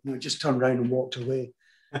hands up, and I just turned around and walked away.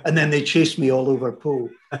 And then they chased me all over Pau.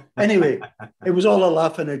 Anyway, it was all a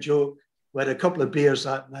laugh and a joke. We had a couple of beers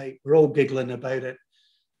that night. We're all giggling about it.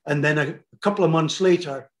 And then a couple of months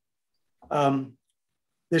later,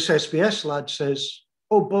 this SPS lad says,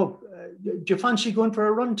 "Oh, Bob, do you fancy going for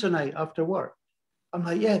a run tonight after work?" I'm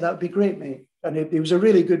like, "Yeah, that'd be great, mate." And he was a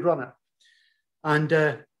really good runner.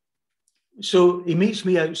 And so he meets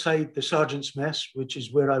me outside the sergeant's mess, which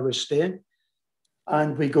is where I was staying.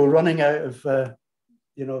 And we go running out of,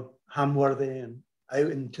 Hamworthy and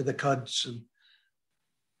out into the Cuds.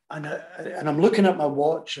 And I'm looking at my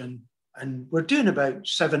watch and we're doing about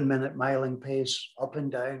 7-minute miling pace up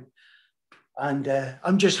and down. And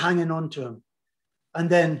I'm just hanging on to him. And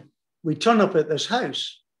then we turn up at this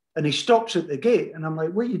house and he stops at the gate. And I'm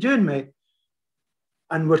like, "What are you doing, mate?"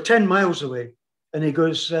 And we're 10 miles away. And he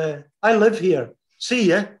goes, "I live here. See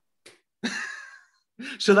ya."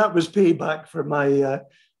 So that was payback for my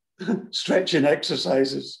stretching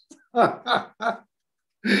exercises.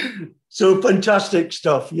 So fantastic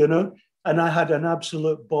stuff, And I had an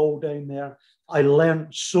absolute ball down there. I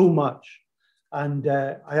learned so much. And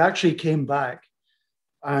I actually came back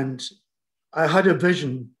and I had a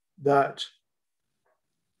vision that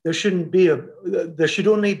there should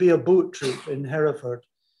only be a boat troop in Hereford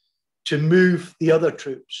to move the other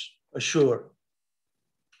troops ashore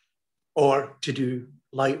or to do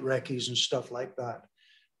light recce's and stuff like that.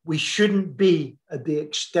 We shouldn't be at the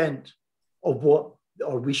extent of what,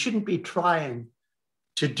 or we shouldn't be trying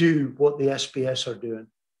to do what the SPS are doing,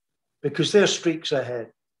 because they're streaks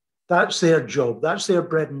ahead. That's their job. That's their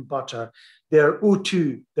bread and butter. Their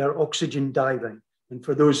O2, their oxygen diving. And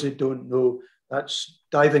for those that don't know, that's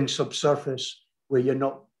diving subsurface where you're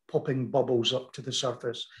not popping bubbles up to the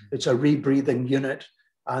surface. It's a rebreathing unit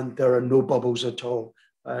and there are no bubbles at all.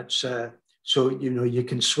 So, you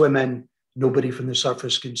can swim in, nobody from the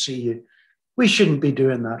surface can see you. We shouldn't be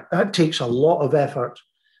doing that. That takes a lot of effort.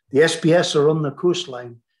 The SPS are on the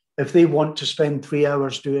coastline. If they want to spend 3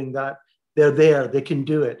 hours doing that, they're there, they can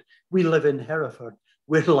do it. We live in Hereford.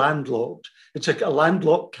 We're landlocked. It's a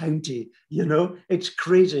landlocked county, It's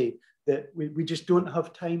crazy that we just don't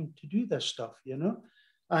have time to do this stuff,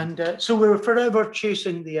 And so we're forever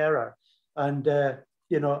chasing the error. And,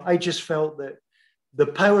 I just felt that the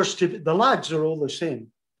powers the lads are all the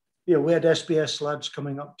same. We had SPS lads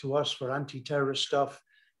coming up to us for anti-terrorist stuff,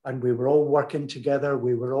 and we were all working together.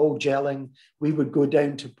 We were all gelling. We would go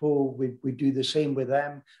down to Pole. We'd do the same with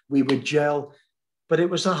them. We would gel. But it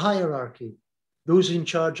was a hierarchy. Those in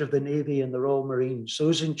charge of the Navy and the Royal Marines,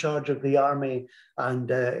 those in charge of the Army and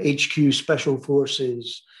HQ Special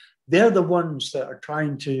Forces, they're the ones that are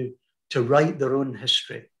trying to write their own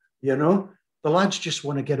history, The lads just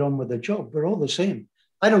want to get on with the job. We're all the same.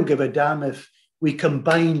 I don't give a damn if we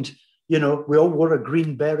combined, we all wore a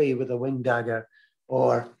green beret with a wing dagger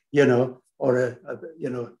or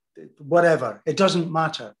whatever. It doesn't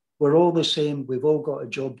matter. We're all the same. We've all got a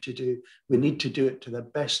job to do. We need to do it to the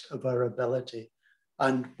best of our ability.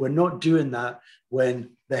 And we're not doing that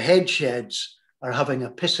when the headsheds are having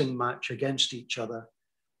a pissing match against each other.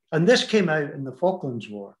 And this came out in the Falklands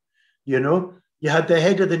War. You had the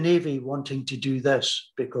head of the Navy wanting to do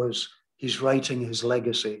this because he's writing his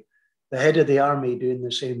legacy. The head of the Army doing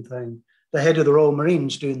the same thing. The head of the Royal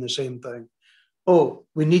Marines doing the same thing. Oh,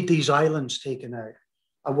 we need these islands taken out.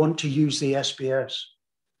 I want to use the SPS.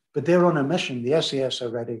 But they're on a mission. The SAS are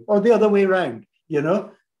ready. Or the other way around,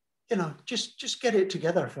 just get it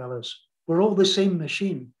together, fellas. We're all the same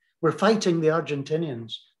machine. We're fighting the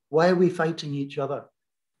Argentinians. Why are we fighting each other?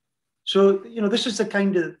 So, this is the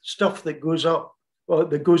kind of stuff that goes up, or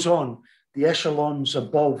that goes on, the echelons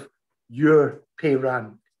above your pay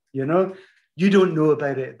rank, You don't know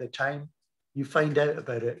about it at the time. You find out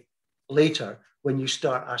about it later when you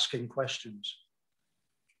start asking questions.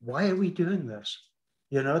 Why are we doing this?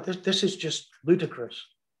 This is just ludicrous.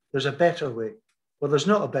 There's a better way. Well, there's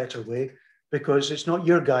not a better way because it's not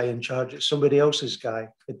your guy in charge. It's somebody else's guy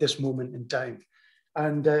at this moment in time.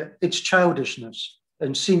 And it's childishness.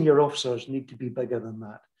 And senior officers need to be bigger than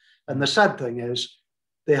that. And the sad thing is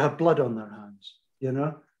they have blood on their hands,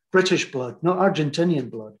 British blood, not Argentinian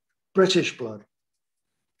blood, British blood.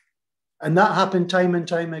 And that happened time and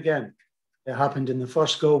time again. It happened in the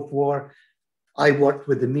first Gulf War. I worked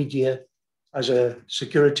with the media as a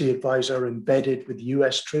security advisor embedded with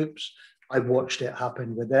US troops. I watched it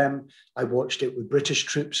happen with them. I watched it with British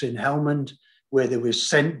troops in Helmand, where they were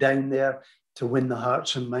sent down there to win the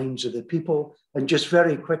hearts and minds of the people. And just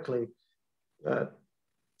very quickly, the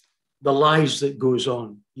lies that goes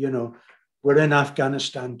on, we're in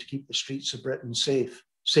Afghanistan to keep the streets of Britain safe,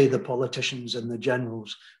 say the politicians and the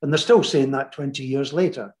generals. And they're still saying that 20 years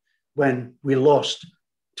later, when we lost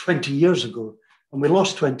 20 years ago. And we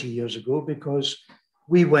lost 20 years ago because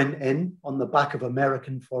we went in on the back of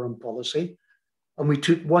American foreign policy and we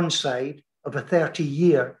took one side of a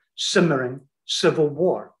 30-year simmering civil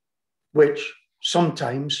war, which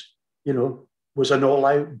sometimes, was an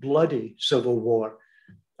all-out bloody civil war.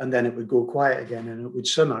 And then it would go quiet again and it would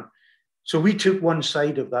simmer. So we took one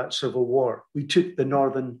side of that civil war. We took the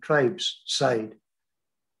Northern Tribes side.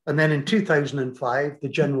 And then in 2005, the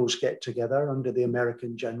generals get together under the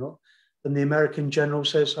American general. And the American general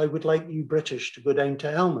says, I would like you British to go down to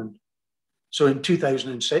Helmand. So in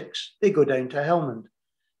 2006, they go down to Helmand.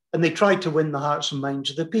 And they try to win the hearts and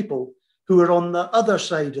minds of the people who are on the other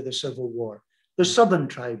side of the Civil War, the Southern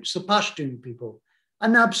tribes, the Pashtun people,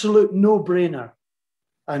 an absolute no-brainer.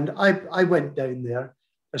 And I went down there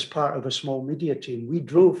as part of a small media team. We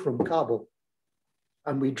drove from Kabul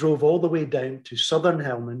and we drove all the way down to Southern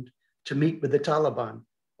Helmand to meet with the Taliban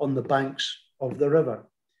on the banks of the river.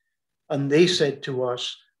 And they said to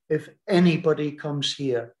us, if anybody comes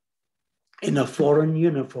here in a foreign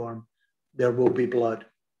uniform, there will be blood.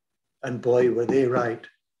 And boy, were they right.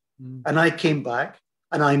 And I came back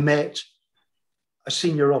and I met a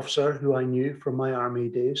senior officer who I knew from my army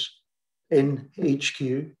days in HQ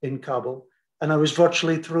in Kabul. and I was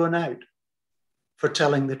virtually thrown out for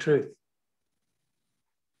telling the truth.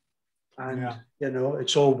 And,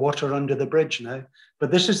 it's all water under the bridge now.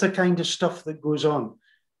 But this is the kind of stuff that goes on.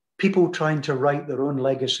 People trying to write their own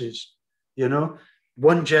legacies,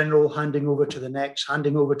 one general handing over to the next,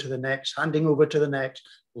 handing over to the next, handing over to the next,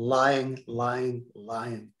 lying, lying,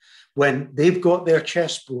 lying. When they've got their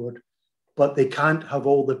chessboard, but they can't have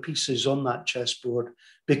all the pieces on that chessboard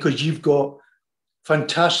because you've got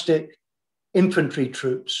fantastic infantry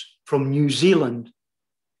troops from New Zealand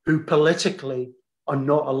who politically are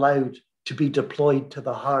not allowed to be deployed to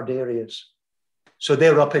the hard areas. So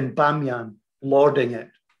they're up in Bamyan, lording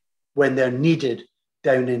it when they're needed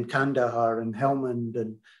down in Kandahar and Helmand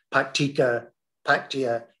and Paktia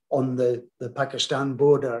on the Pakistan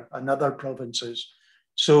border and other provinces.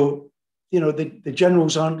 So, the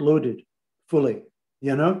generals aren't loaded fully,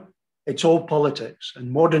 It's all politics.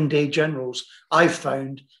 And modern day generals, I've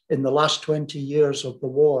found in the last 20 years of the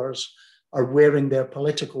wars, are wearing their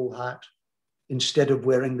political hat instead of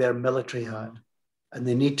wearing their military hat. And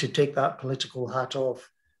they need to take that political hat off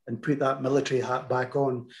and put that military hat back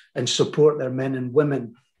on and support their men and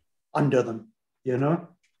women under them,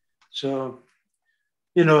 So,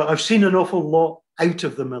 I've seen an awful lot out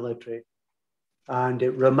of the military, and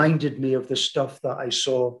it reminded me of the stuff that I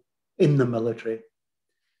saw in the military.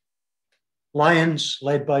 Lions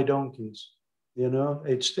led by donkeys,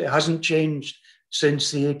 it hasn't changed since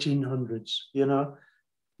the 1800s,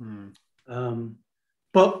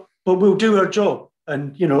 But we'll do our job.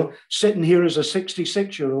 And, sitting here as a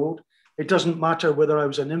 66-year-old, it doesn't matter whether I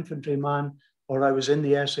was an infantryman or I was in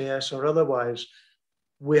the SAS or otherwise.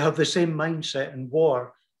 We have the same mindset in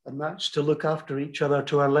war, and that's to look after each other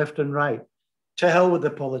to our left and right. To hell with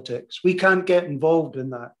the politics. We can't get involved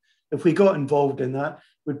in that. If we got involved in that,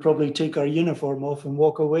 we'd probably take our uniform off and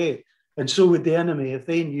walk away. And so would the enemy if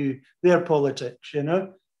they knew their politics,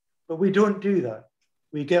 But we don't do that.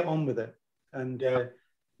 We get on with it. And,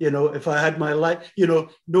 if I had my life,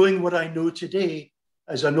 knowing what I know today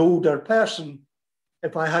as an older person,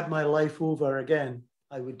 if I had my life over again,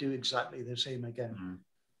 I would do exactly the same again. Mm-hmm.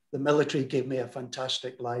 The military gave me a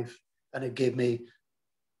fantastic life, and it gave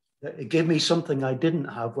me something I didn't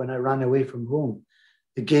have when I ran away from home.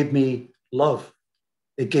 It gave me love.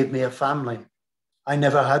 It gave me a family. I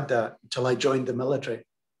never had that until I joined the military,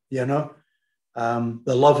 the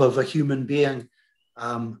love of a human being,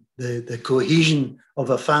 the cohesion of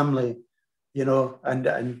a family,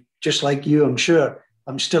 and just like you, I'm sure,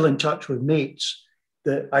 I'm still in touch with mates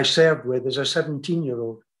that I served with as a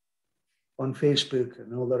 17-year-old on Facebook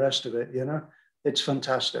and all the rest of it, It's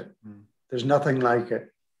fantastic. Mm. There's nothing like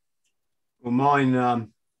it. Well,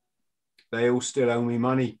 mine, they all still owe me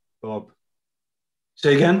money, Bob.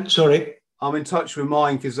 Say again? Sorry. I'm in touch with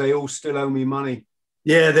mine because they all still owe me money.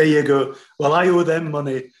 Yeah, there you go. Well, I owe them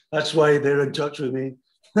money. That's why they're in touch with me.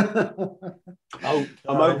 I'm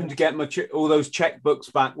hoping to get all those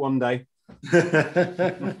checkbooks back one day.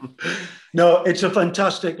 No, it's a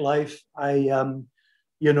fantastic life.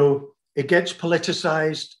 It gets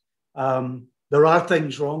politicized. There are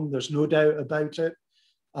things wrong. There's no doubt about it.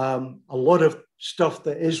 A lot of stuff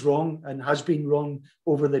that is wrong and has been wrong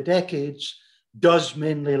over the decades does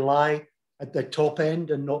mainly lie at the top end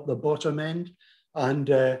and not the bottom end. And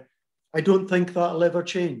I don't think that'll ever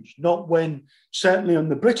change. Not when, certainly on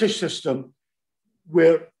the British system,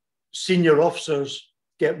 where senior officers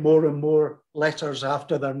get more and more letters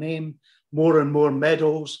after their name, more and more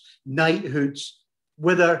medals, knighthoods,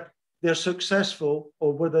 whether they're successful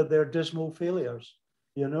or whether they're dismal failures,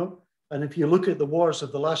 And if you look at the wars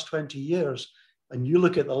of the last 20 years and you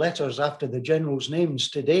look at the letters after the generals' names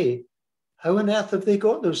today, how on earth have they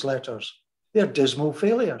got those letters? They're dismal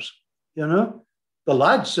failures, The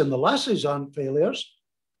lads and the lasses aren't failures.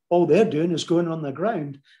 All they're doing is going on the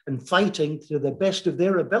ground and fighting to the best of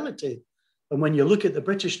their ability. And when you look at the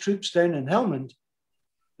British troops down in Helmand,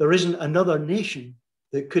 there isn't another nation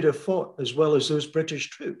that could have fought as well as those British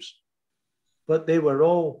troops. But they were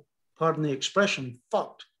all, pardon the expression,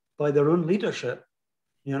 fucked by their own leadership,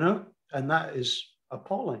 and that is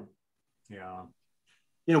appalling. Yeah.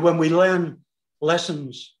 When we learn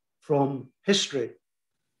lessons from history,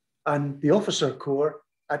 and the officer corps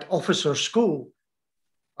at officer school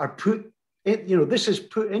are put in, this is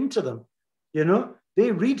put into them,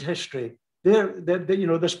 they read history.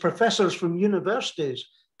 There's professors from universities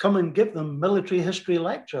come and give them military history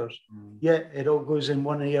lectures. Mm. Yet it all goes in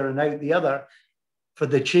one ear and out the other for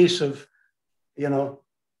the chase of,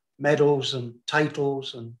 medals and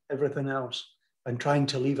titles and everything else, and trying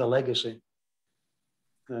to leave a legacy.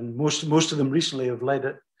 And most of them recently have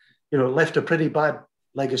left a pretty bad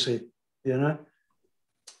legacy,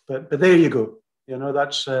 But But there you go. You know,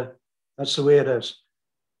 that's the way it is.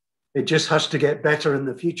 It just has to get better in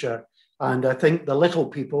the future. And I think the little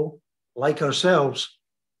people like ourselves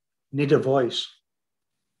need a voice.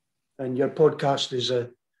 And your podcast is a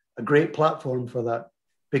great platform for that,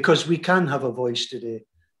 because we can have a voice today.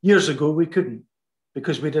 Years ago, we couldn't,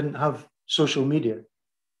 because we didn't have social media.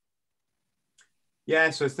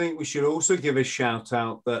 Yes, I think we should also give a shout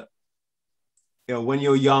out that, you know, when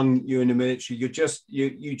you're young, you're in the military, you just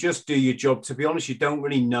do your job. To be honest, you don't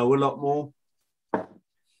really know a lot more.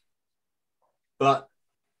 But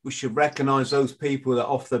we should recognize those people that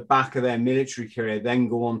off the back of their military career then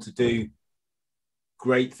go on to do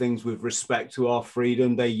great things with respect to our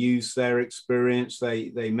freedom. They use their experience.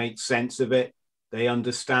 They make sense of it. They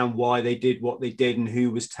understand why they did what they did and who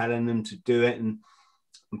was telling them to do it. And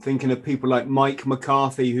I'm thinking of people like Mike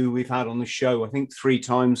McCarthy, who we've had on the show, I think 3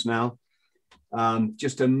 times now.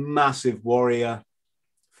 Just a massive warrior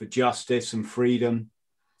for justice and freedom.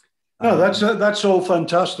 No, that's all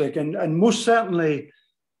fantastic. And most certainly,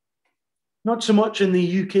 not so much in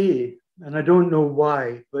the UK, and I don't know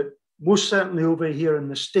why, but most certainly over here in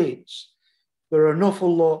the States, there are an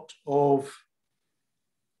awful lot of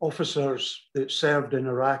officers that served in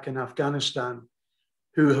Iraq and Afghanistan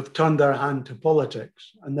who have turned their hand to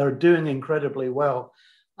politics, and they're doing incredibly well.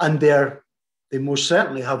 And they most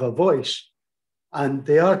certainly have a voice, and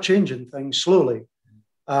they are changing things slowly.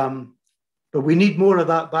 But we need more of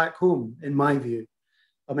that back home, in my view.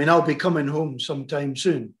 I mean, I'll be coming home sometime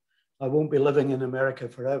soon. I won't be living in America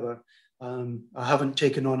forever. I haven't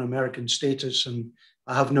taken on American status, and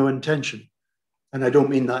I have no intention. And I don't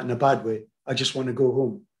mean that in a bad way. I just want to go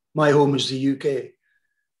home. My home is the UK.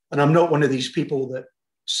 And I'm not one of these people that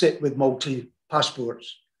sit with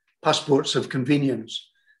passports of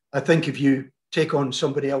convenience. I think if you take on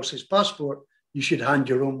somebody else's passport, you should hand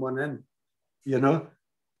your own one in, you know?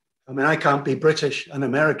 I mean, I can't be British and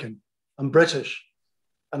American. I'm British,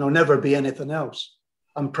 and I'll never be anything else.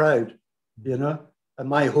 I'm proud, you know? And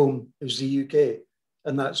my home is the UK,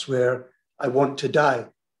 and that's where I want to die,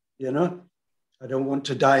 you know? I don't want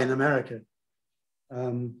to die in America.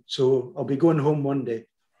 So I'll be going home one day.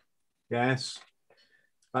 Yes.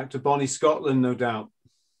 Back to bonnie Scotland, no doubt.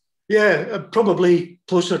 Yeah, probably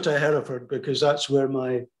closer to Hereford, because that's where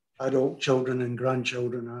my adult children and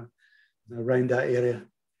grandchildren are, around that area.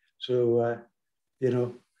 So, you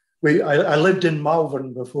know, I lived in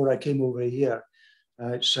Malvern before I came over here.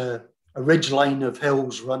 It's a ridge line of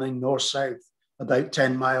hills running north-south, about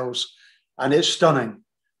 10 miles, and it's stunning.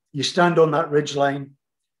 You stand on that ridge line,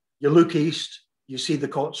 you look east, you see the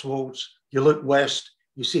Cotswolds, you look west,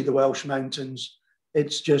 you see the Welsh Mountains.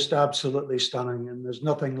 It's just absolutely stunning, and there's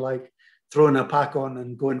nothing like throwing a pack on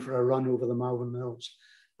and going for a run over the Malvern Hills.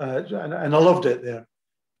 And I loved it there.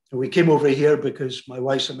 We came over here because my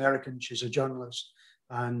wife's American, she's a journalist,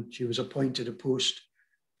 and she was appointed a post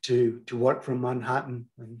to work from Manhattan,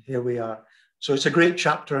 and here we are. So it's a great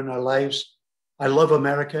chapter in our lives. I love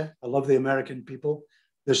America. I love the American people.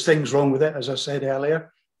 There's things wrong with it, as I said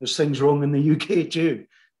earlier. There's things wrong in the UK too,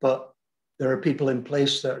 but there are people in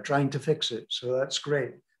place that are trying to fix it. So that's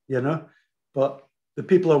great, you know, but the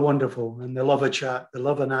people are wonderful, and they love a chat. They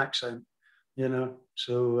love an accent, you know,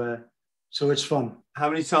 so it's fun. How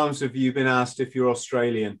many times have you been asked if you're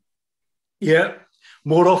Australian? Yeah,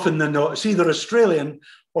 more often than not. It's either Australian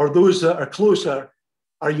or those that are closer,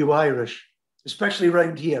 are you Irish? Especially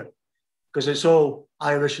around here, because it's all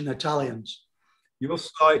Irish and Italians. You're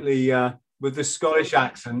slightly, with the Scottish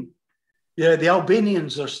accent. Yeah, the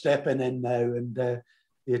Albanians are stepping in now, and the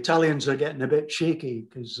Italians are getting a bit shaky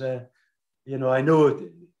because, you know, I know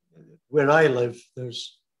where I live,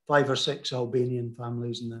 there's 5 or 6 Albanian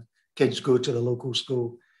families, and the kids go to the local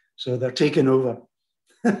school. So they're taking over,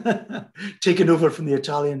 taking over from the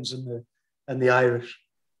Italians and the Irish.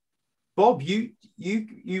 Bob, you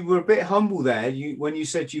were a bit humble there. When you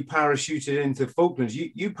said you parachuted into the Falklands,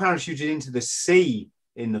 you parachuted into the sea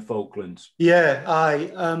in the Falklands. Yeah,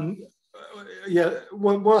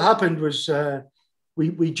 what happened was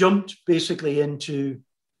we jumped basically into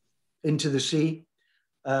the sea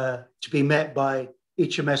to be met by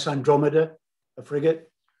HMS Andromeda, a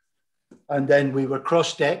frigate. And then we were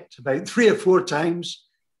cross-decked about 3 or 4 times,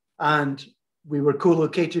 and we were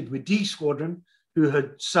co-located with D Squadron, who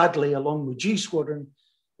had sadly, along with G Squadron,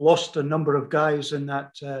 lost a number of guys in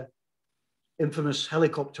that infamous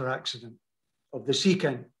helicopter accident of the Sea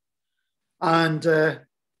King. And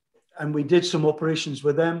we did some operations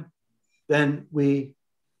with them. Then the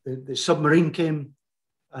submarine came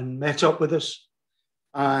and met up with us,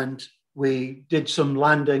 and we did some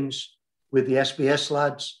landings with the SBS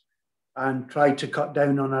lads and tried to cut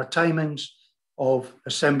down on our timings of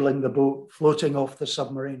assembling the boat, floating off the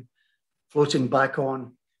submarine, floating back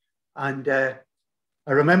on. And I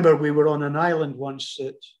remember we were on an island once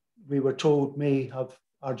that we were told may have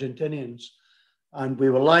Argentinians. And we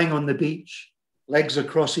were lying on the beach, legs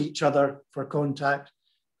across each other for contact,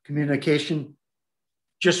 communication,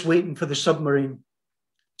 just waiting for the submarine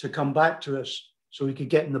to come back to us so we could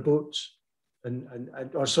get in the boats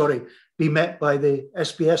be met by the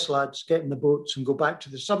SBS lads, get in the boats and go back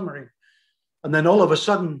to the submarine. And then all of a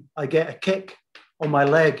sudden, I get a kick on my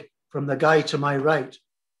leg from the guy to my right,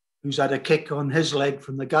 who's had a kick on his leg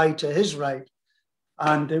from the guy to his right.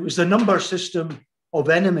 And it was the number system of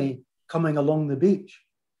enemy coming along the beach.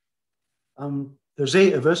 There's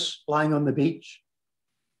 8 of us lying on the beach,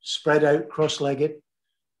 spread out, cross-legged.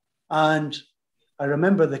 And I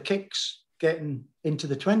remember the kicks getting into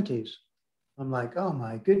the 20s. I'm like, oh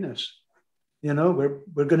my goodness, you know,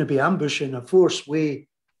 we're going to be ambushing a force way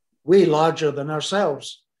larger than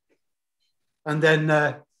ourselves. And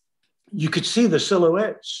then you could see the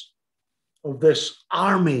silhouettes of this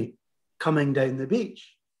army coming down the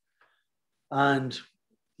beach. And,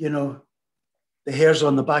 you know, the hairs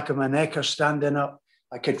on the back of my neck are standing up.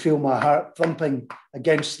 I could feel my heart thumping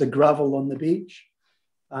against the gravel on the beach.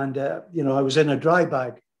 And, you know, I was in a dry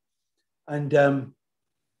bag. And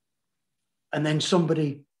then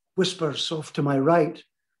somebody whispers off to my right,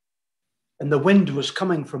 and the wind was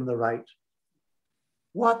coming from the right.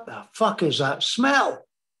 What the fuck is that smell?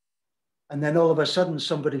 And then all of a sudden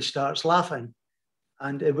somebody starts laughing,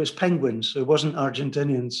 and it was penguins. It wasn't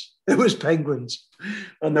Argentinians. It was penguins.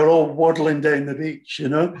 And they're all waddling down the beach, you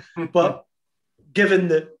know. But given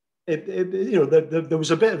that, there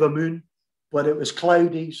was a bit of a moon, but it was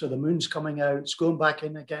cloudy. So the moon's coming out, it's going back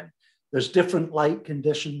in again. There's different light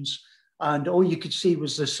conditions. And all you could see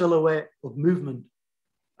was the silhouette of movement.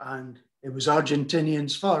 And it was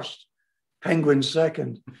Argentinians first, penguins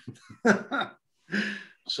second.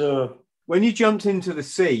 So when you jumped into the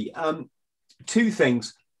sea, 2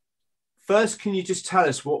 things. First, can you just tell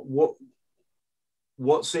us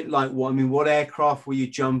what's it like? What aircraft were you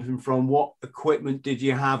jumping from? What equipment did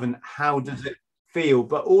you have, and how does it feel?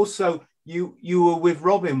 But also, you were with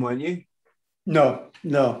Robin, weren't you? No.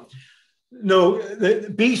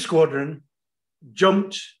 The B Squadron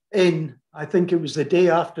jumped in, I think it was the day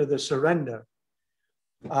after the surrender.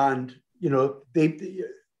 And, you know,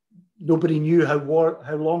 nobody knew how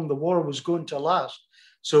long the war was going to last.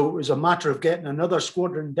 So it was a matter of getting another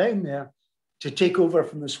squadron down there to take over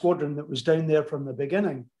from the squadron that was down there from the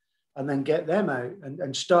beginning, and then get them out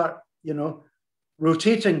and start, you know,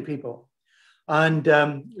 rotating people. And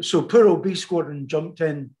so poor old B Squadron jumped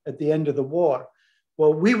in at the end of the war.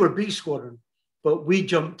 Well, we were B Squadron, but we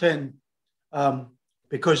jumped in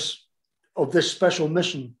because of this special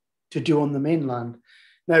mission to do on the mainland.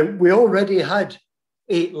 Now, we already had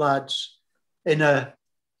 8 lads in a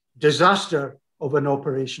disaster of an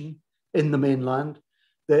operation in the mainland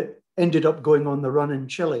that ended up going on the run in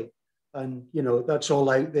Chile. And, you know, that's all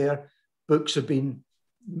out there. Books have been,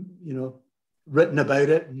 you know, written about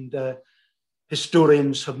it, and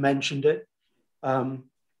historians have mentioned it,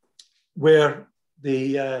 where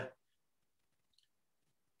the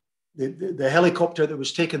helicopter that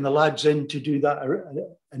was taking the lads in to do that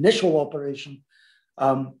initial operation,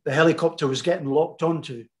 the helicopter was getting locked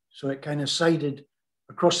onto. So it kind of sided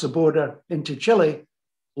across the border into Chile,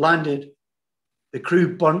 landed, the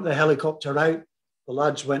crew burnt the helicopter out, the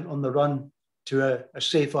lads went on the run to a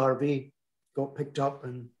safe RV, got picked up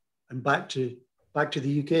and back to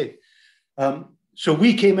the UK. So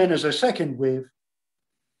we came in as a second wave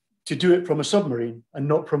to do it from a submarine and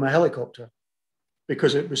not from a helicopter,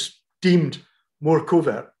 because it was deemed more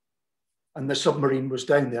covert, and the submarine was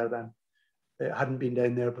down there then. It hadn't been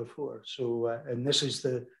down there before. So, and this is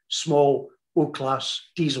the small O-class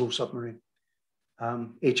diesel submarine,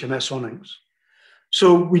 HMS Onyx.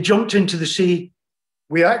 So we jumped into the sea.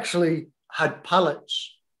 We actually had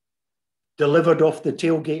pallets delivered off the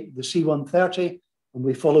tailgate of the C-130, and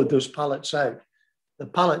we followed those pallets out. The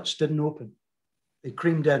pallets didn't open. They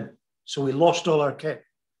creamed in. So we lost all our kit.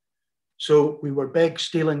 So we were begging,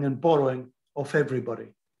 stealing, and borrowing off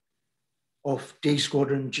everybody, off D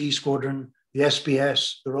Squadron, G Squadron, the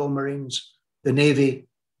SBS, the Royal Marines, the Navy.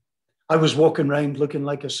 I was walking around looking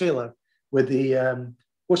like a sailor with the,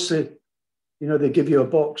 they give you a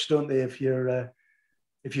box, don't they? If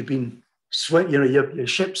you've been your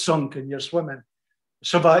ship's sunk and you're swimming,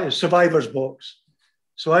 survivor's box.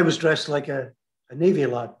 So I was dressed like a Navy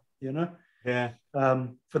lad, you know? Yeah.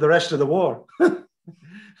 For the rest of the war.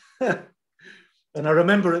 And I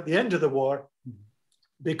remember at the end of the war,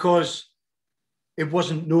 because it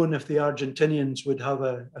wasn't known if the Argentinians would have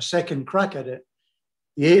a second crack at it,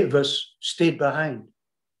 the 8 of us stayed behind.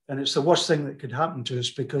 And it's the worst thing that could happen to us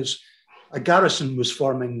because a garrison was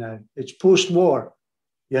forming now. It's post-war,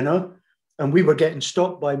 you know, and we were getting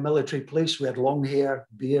stopped by military police. We had long hair,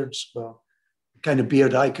 beards, well, the kind of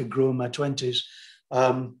beard I could grow in my 20s,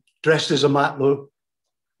 dressed as a matlow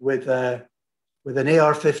with an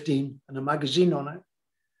AR-15 and a magazine on it.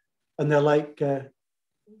 And they're like,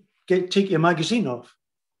 take your magazine off.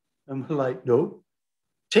 And we're like, no,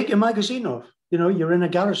 take your magazine off. You know, you're in a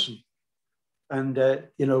garrison. And,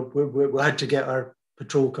 you know, we had to get our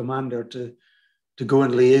patrol commander to go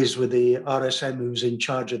and liaise with the RSM who was in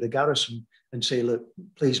charge of the garrison and say, look,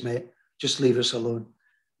 please, mate, just leave us alone.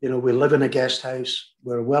 You know, we live in a guest house.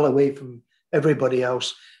 We're well away from everybody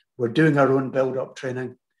else. We're doing our own build-up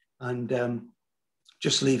training and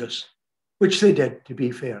just leave us, which they did, to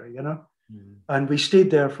be fair, you know. Mm. And we stayed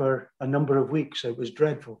there for a number of weeks. It was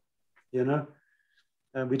dreadful, you know.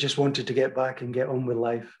 And we just wanted to get back and get on with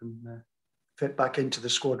life and fit back into the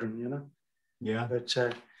squadron, you know. Yeah.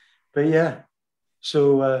 But yeah,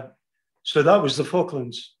 so that was the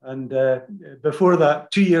Falklands. And before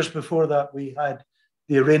that, 2 years before that, we had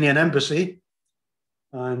the Iranian embassy.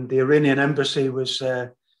 And the Iranian embassy was,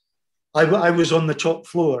 I was on the top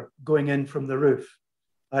floor going in from the roof.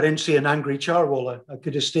 I didn't see an angry charwallah. I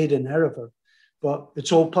could have stayed in Hereford. But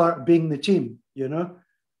it's all part of being the team, you know.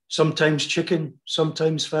 Sometimes chicken,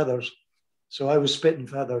 sometimes feathers. So I was spitting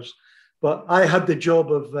feathers. But I had the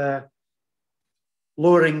job of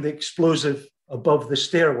lowering the explosive above the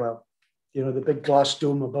stairwell, you know, the big glass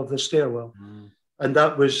dome above the stairwell. Mm. And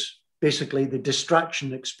that was basically the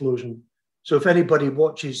distraction explosion. So if anybody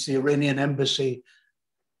watches the Iranian embassy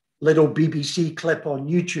little BBC clip on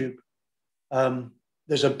YouTube,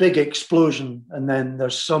 there's a big explosion and then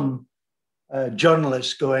there's some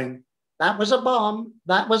journalist going, that was a bomb,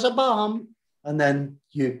 that was a bomb. And then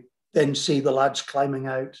you then see the lads climbing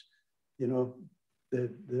out, you know,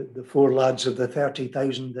 the 4 lads of the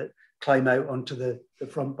 30,000 that climb out onto the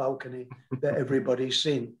front balcony that everybody's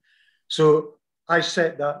seen. So I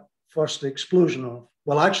set that first explosion off.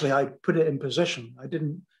 Well, actually, I put it in position. I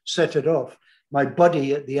didn't set it off. My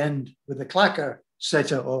buddy at the end with the clacker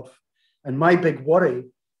set it off. And my big worry,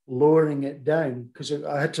 lowering it down, because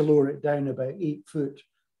I had to lower it down about 8 foot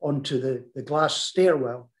onto the glass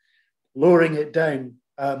stairwell, lowering it down,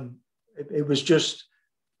 it was just,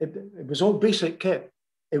 it was all basic kit.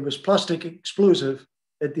 It was plastic explosive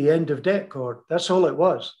at the end of det cord. That's all it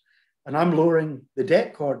was. And I'm lowering the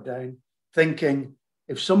det cord down, thinking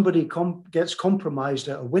if somebody gets compromised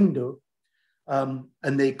at a window and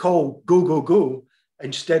they call go, go, go,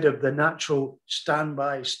 instead of the natural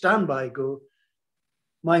standby, go,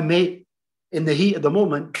 my mate in the heat of the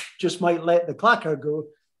moment just might let the clacker go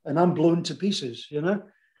and I'm blown to pieces, you know?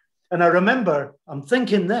 And I remember I'm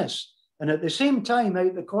thinking this, and at the same time,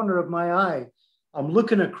 out the corner of my eye, I'm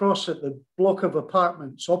looking across at the block of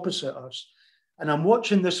apartments opposite us, and I'm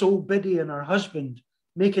watching this old biddy and her husband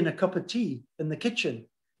making a cup of tea in the kitchen.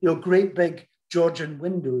 You know, great big Georgian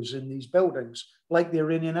windows in these buildings, like the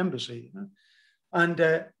Iranian embassy. You know?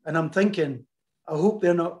 And I'm thinking, I hope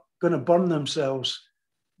they're not going to burn themselves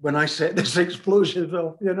when I set this explosion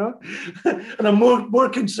off, you know? And I'm more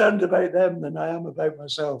concerned about them than I am about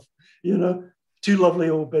myself, you know? 2 lovely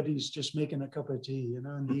old biddies just making a cup of tea, you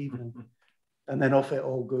know, in the evening. And then off it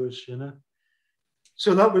all goes, you know?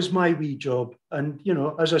 So that was my wee job. And, you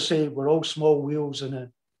know, as I say, we're all small wheels in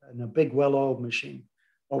a big well-oiled machine.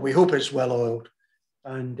 Or we hope it's well-oiled.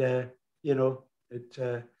 And, you know,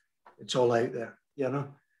 it's all out there, you know?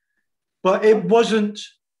 But it wasn't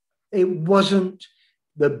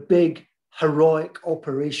the big heroic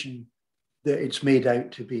operation that it's made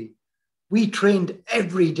out to be. We trained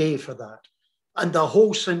every day for that. And the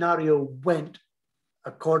whole scenario went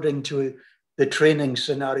according to the training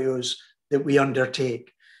scenarios that we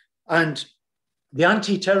undertake. And the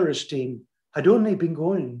anti-terrorist team had only been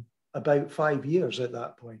going about 5 years at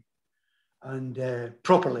that point, and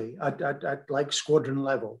properly at like squadron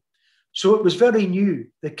level. So it was very new.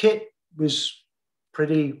 The kit was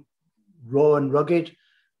pretty raw and rugged.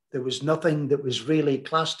 There was nothing that was really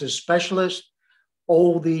classed as specialist.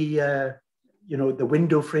 All the, you know, the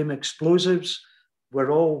window frame explosives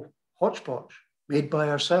were all hodgepodge made by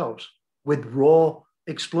ourselves with raw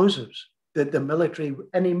explosives that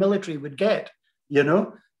any military would get, you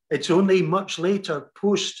know. It's only much later,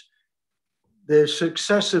 post the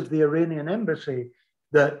success of the Iranian embassy,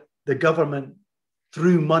 that the government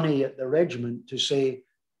threw money at the regiment to say,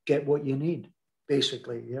 get what you need,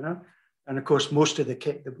 basically, you know. And of course, most of the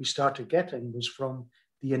kit that we started getting was from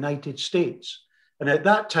the United States. And at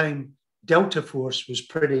that time, Delta Force was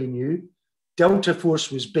pretty new. Delta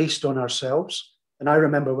Force was based on ourselves And I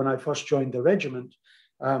remember when I first joined the regiment,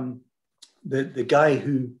 the guy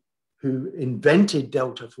who invented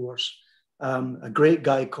Delta Force, a great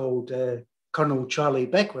guy called Colonel Charlie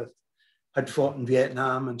Beckwith, had fought in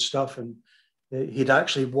Vietnam and stuff, and he'd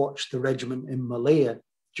actually watched the regiment in Malaya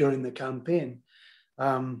during the campaign.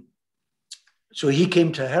 So he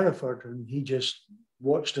came to Hereford and he just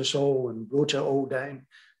watched us all and wrote it all down,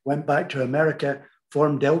 went back to America,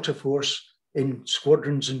 formed Delta Force in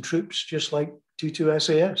squadrons and troops, just like 22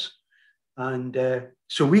 SAS. And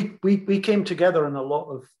so we came together in a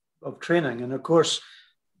lot of training. And of course,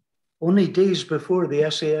 only days before the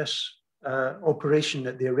SAS operation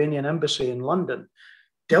at the Iranian embassy in London,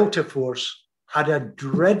 Delta Force had a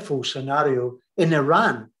dreadful scenario in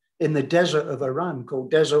Iran, in the desert of Iran, called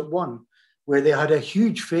Desert One, where they had a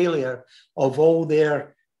huge failure of all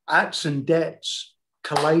their ATs and DETs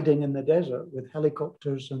colliding in the desert with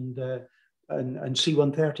helicopters and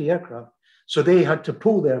C-130 aircraft. So they had to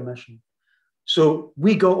pull their mission. So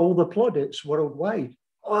we got all the plaudits worldwide.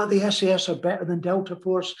 Oh, the SAS are better than Delta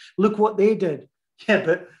Force. Look what they did. Yeah,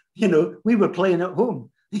 but, you know, we were playing at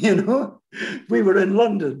home, you know. We were in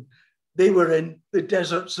London. They were in the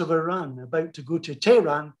deserts of Iran, about to go to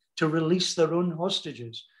Tehran to release their own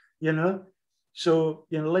hostages, you know. So,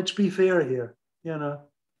 you know, let's be fair here, you know.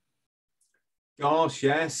 Gosh,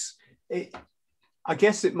 yes. I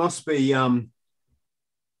guess it must be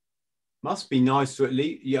nice to at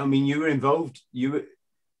least, I mean, you were involved,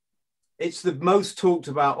 it's the most talked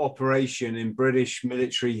about operation in British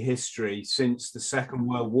military history since the Second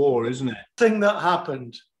World War, isn't it?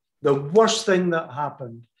 The worst thing that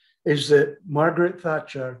happened is that Margaret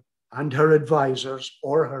Thatcher and her advisors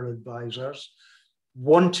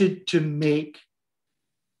wanted to make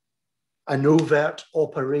an overt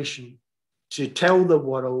operation to tell the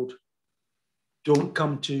world, don't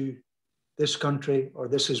come to this country or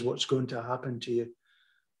this is what's going to happen to you.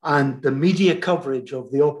 And the media coverage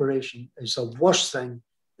of the operation is the worst thing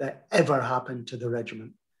that ever happened to the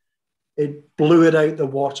regiment. It blew it out the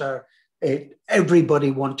water.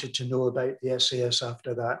 Everybody wanted to know about the SAS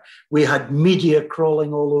after that. We had media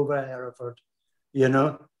crawling all over Hereford, you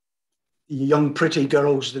know, young pretty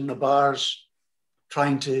girls in the bars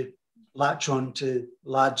trying to latch on to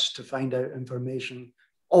lads to find out information,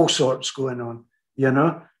 all sorts going on, you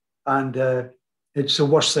know, and it's the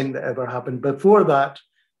worst thing that ever happened. Before that,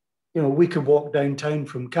 you know, we could walk downtown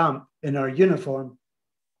from camp in our uniform,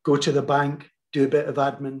 go to the bank, do a bit of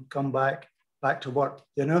admin, come back to work,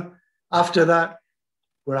 you know. After that,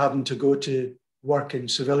 we're having to go to work in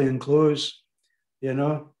civilian clothes, you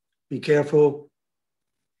know, be careful.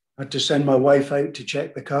 I had to send my wife out to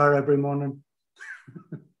check the car every morning.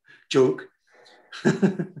 Joke.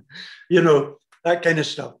 You know, that kind of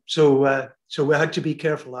stuff. So we had to be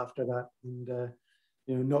careful after that. And,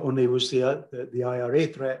 you know, not only was the IRA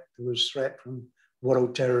threat, there was threat from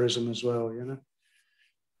world terrorism as well, you know.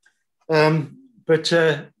 But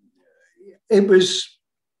it was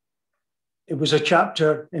a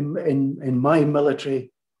chapter in my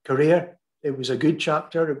military career. It was a good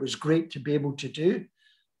chapter. It was great to be able to do,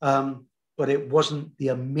 but it wasn't the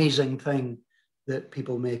amazing thing that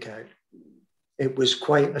people make out. It was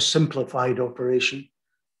quite a simplified operation.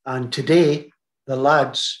 And today, the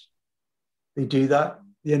lads, they do that,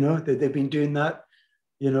 you know, they've been doing that,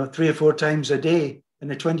 you know, 3 or 4 times a day in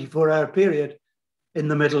a 24-hour period in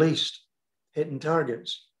the Middle East, hitting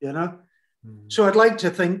targets, you know. So I'd like to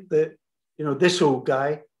think that, you know, this old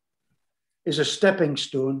guy is a stepping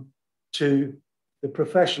stone to the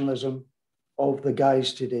professionalism of the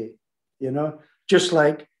guys today, you know, just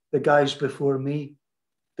like the guys before me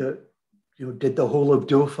that, you know, did the whole of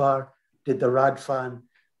Dhofar, did the Radfan,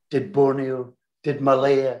 did Borneo, did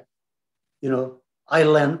Malaya. You know, I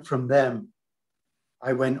learned from them.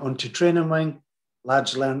 I went on to training wing,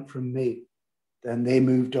 lads learned from me. Then they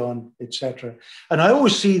moved on, etc. And I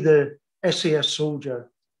always see the SAS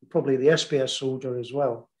soldier, probably the SPS soldier as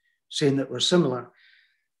well, saying that we're similar,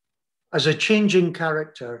 as a changing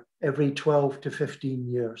character every 12 to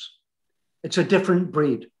 15 years. It's a different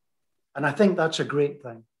breed. And I think that's a great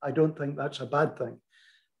thing. I don't think that's a bad thing.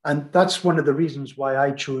 And that's one of the reasons why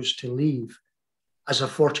I chose to leave as a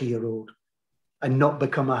 40-year-old and not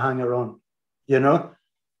become a hanger-on, you know?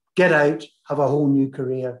 Get out, have a whole new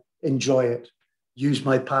career, enjoy it, use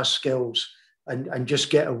my past skills and just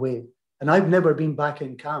get away. And I've never been back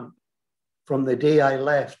in camp from the day I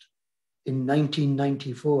left in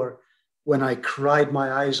 1994 when I cried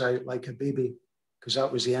my eyes out like a baby because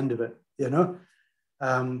that was the end of it, you know?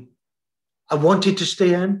 I wanted to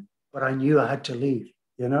stay in, but I knew I had to leave,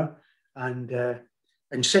 you know?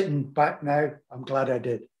 And sitting back now, I'm glad I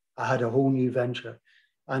did. I had a whole new venture.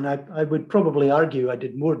 And I would probably argue I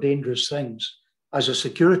did more dangerous things as a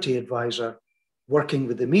security advisor working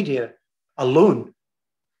with the media alone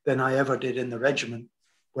than I ever did in the regiment,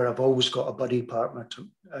 where I've always got a buddy partner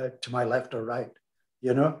to my left or right,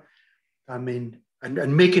 you know? I mean,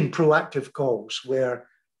 and making proactive calls where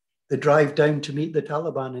the drive down to meet the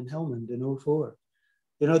Taliban in Helmand in 2004.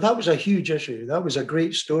 You know, that was a huge issue. That was a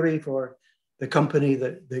great story for the company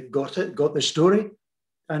that got the story.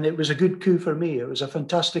 And it was a good coup for me. It was a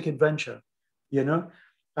fantastic adventure, you know?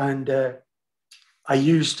 And I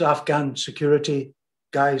used Afghan security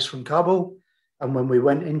guys from Kabul. And when we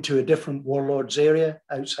went into a different warlord's area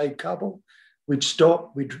outside Kabul, we'd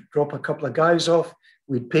stop, we'd drop a couple of guys off,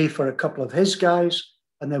 we'd pay for a couple of his guys,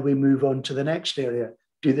 and then we move on to the next area,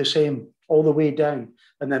 do the same all the way down.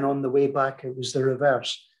 And then on the way back, it was the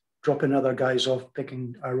reverse, dropping other guys off,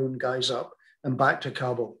 picking our own guys up and back to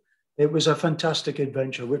Kabul. It was a fantastic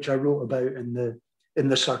adventure, which I wrote about in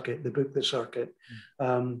the circuit, the book, The Circuit.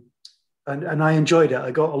 And I enjoyed it.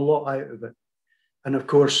 I got a lot out of it. And of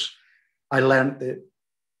course, I learned that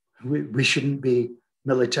we shouldn't be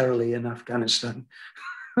militarily in Afghanistan.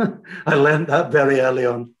 I learned that very early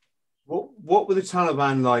on. What were the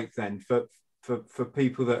Taliban like then for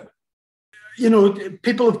people that... You know,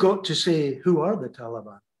 people have got to say, who are the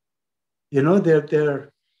Taliban? You know,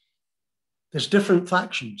 there's different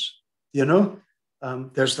factions, you know.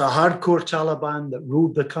 There's the hardcore Taliban that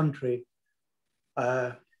ruled the country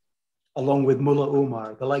along with Mullah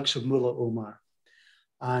Omar, the likes of Mullah Omar.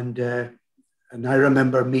 And I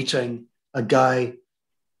remember meeting a guy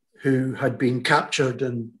who had been captured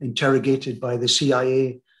and interrogated by the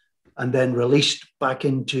CIA and then released back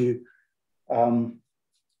into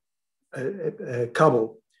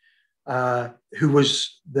Kabul, who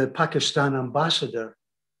was the Pakistan ambassador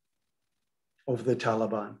of the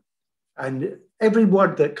Taliban. And every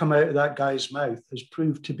word that come out of that guy's mouth has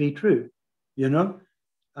proved to be true, you know.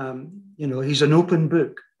 You know, he's an open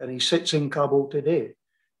book, and he sits in Kabul today.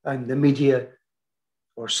 And the media,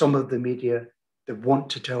 or some of the media that want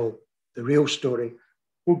to tell the real story,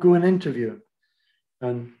 will go and interview him.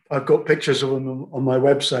 And I've got pictures of him on my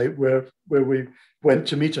website where we went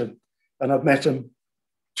to meet him. And I've met him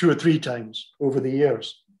 2 or 3 times over the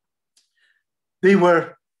years. They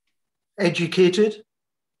were educated,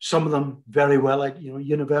 some of them very well, you know,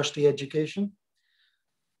 university education,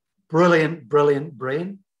 brilliant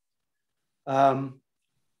brain. And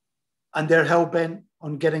they're hell-bent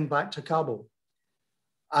on getting back to Kabul.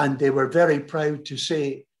 And they were very proud to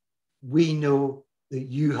say, we know that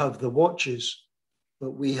you have the watches,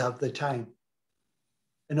 but we have the time.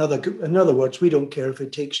 In other words, we don't care if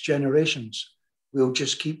it takes generations. We'll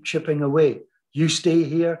just keep chipping away. You stay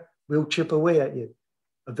here, we'll chip away at you.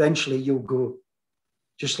 Eventually you'll go,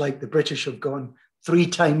 just like the British have gone 3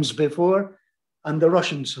 times before, and the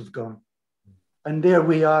Russians have gone. And there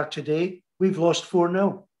we are today. We've lost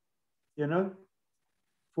 4-0, you know,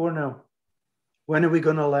 4-0. When are we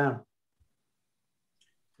going to learn?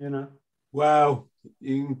 You know? Well,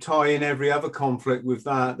 you can tie in every other conflict with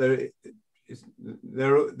that.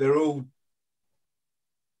 They're all...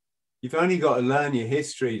 You've only got to learn your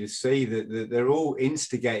history to see that they're all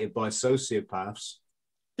instigated by sociopaths.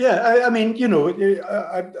 Yeah, I mean, you know,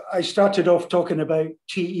 I started off talking about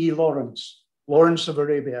T.E. Lawrence of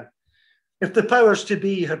Arabia. If the powers to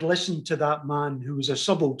be had listened to that man who was a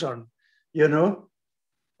subaltern, you know,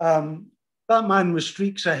 that man was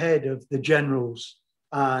streaks ahead of the generals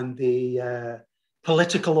and the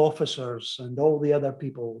political officers and all the other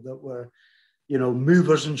people that were, you know,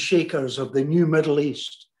 movers and shakers of the new Middle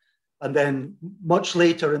East. And then much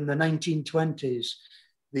later in the 1920s,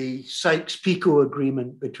 the Sykes-Picot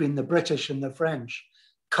Agreement between the British and the French,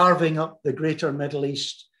 carving up the greater Middle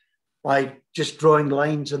East by just drawing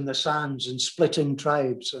lines in the sands and splitting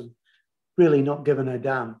tribes and really not giving a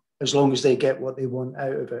damn as long as they get what they want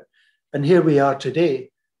out of it. And here we are today.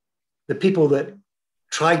 The people that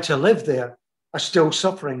tried to live there are still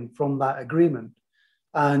suffering from that agreement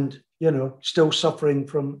and, you know, still suffering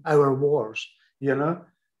from our wars, you know.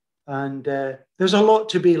 And there's a lot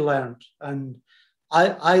to be learned. And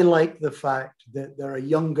I like the fact that there are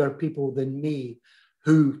younger people than me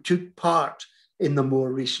who took part in the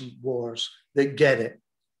more recent wars that get it.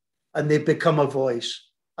 And they've become a voice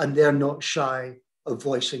and they're not shy of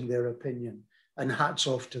voicing their opinion. And hats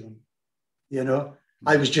off to them. You know,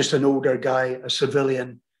 I was just an older guy, a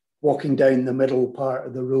civilian, walking down the middle part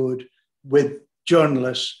of the road with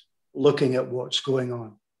journalists looking at what's going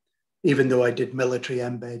on. Even though I did military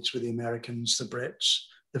embeds with the Americans, the Brits,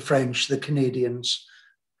 the French, the Canadians,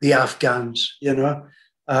 the Afghans, you know.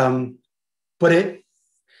 But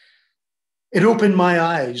it opened my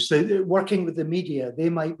eyes. Working with the media, they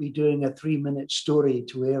might be doing a 3-minute story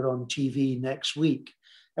to air on TV next week,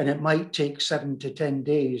 and it might take 7 to 10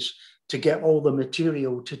 days to get all the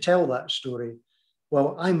material to tell that story.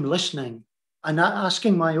 Well, I'm listening and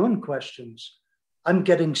asking my own questions. I'm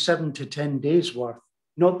getting 7 to 10 days worth,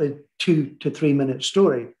 not the 2 to 3 minute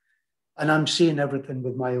story. And I'm seeing everything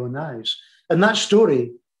with my own eyes. And that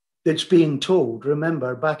story that's being told,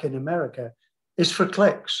 remember, back in America, is for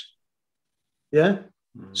clicks. Yeah?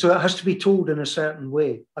 So it has to be told in a certain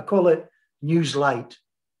way. I call it news light,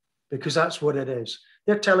 because that's what it is.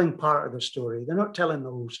 They're telling part of the story. They're not telling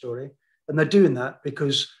the whole story. And they're doing that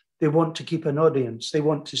because they want to keep an audience. They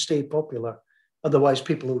want to stay popular. Otherwise,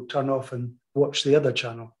 people will turn off and watch the other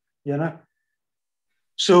channel, you know?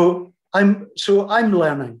 So I'm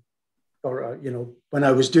learning, or, when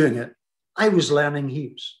I was doing it, I was learning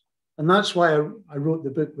heaps. And that's why I wrote the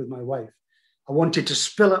book with my wife. I wanted to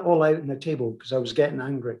spill it all out on the table because I was getting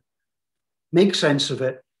angry. Make sense of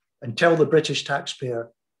it and tell the British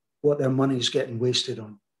taxpayer what their money's getting wasted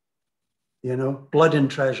on. Blood and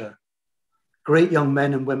treasure. Great young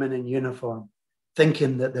men and women in uniform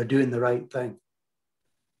thinking that they're doing the right thing.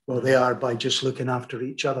 Well, they are by just looking after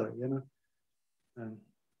each other,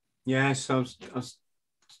 Yes, I was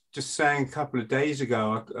just saying a couple of days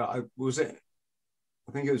ago, I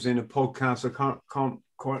think it was in a podcast. I can't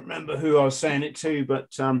quite remember who I was saying it to,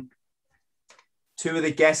 but two of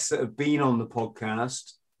the guests that have been on the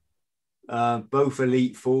podcast, both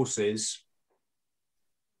elite forces,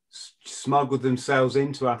 smuggled themselves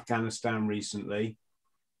into Afghanistan recently.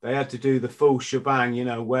 They had to do the full shebang,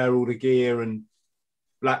 wear all the gear and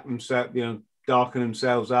black themselves, darken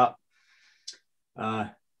themselves up.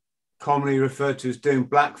 Commonly referred to as doing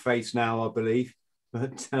blackface now, I believe.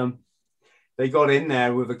 But they got in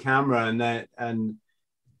there with a camera, and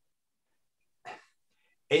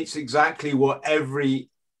it's exactly what every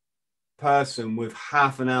person with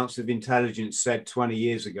half an ounce of intelligence said 20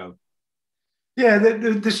 years ago. Yeah,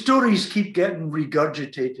 the stories keep getting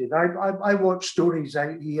regurgitated. I watch stories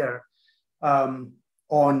out here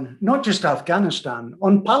on not just Afghanistan,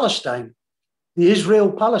 on Palestine, the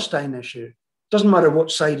Israel-Palestine issue. Doesn't matter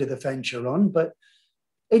what side of the fence you're on, but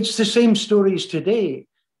it's the same stories today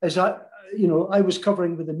as I was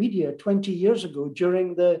covering with the media 20 years ago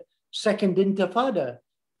during the Second Intifada,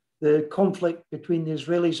 the conflict between the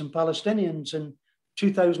Israelis and Palestinians in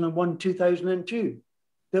 2001, 2002.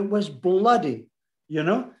 That was bloody,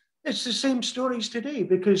 It's the same stories today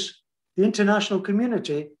because the international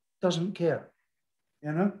community doesn't care,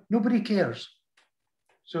 Nobody cares.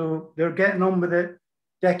 So they're getting on with it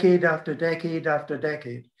decade after decade after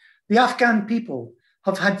decade. The Afghan people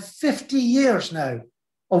have had 50 years now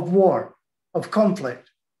of war, of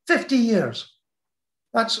conflict. 50 years.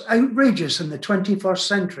 That's outrageous in the 21st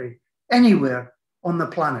century, anywhere on the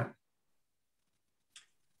planet.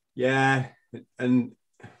 Yeah, and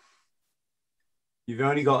you've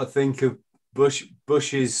only got to think of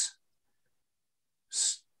Bush's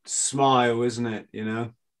smile, isn't it?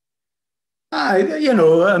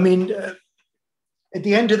 At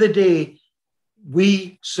the end of the day,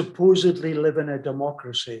 we supposedly live in a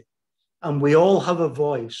democracy and we all have a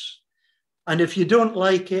voice. And if you don't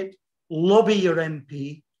like it, lobby your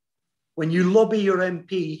MP. When you lobby your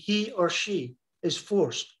MP, he or she is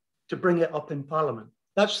forced to bring it up in Parliament.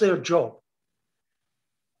 That's their job.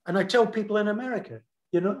 And I tell people in America,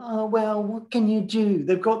 what can you do?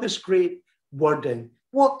 They've got this great wording.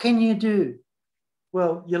 What can you do?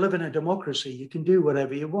 Well, you live in a democracy. You can do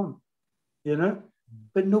whatever you want,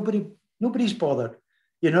 but nobody's bothered.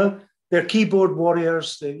 They're keyboard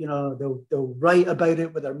warriors. They'll write about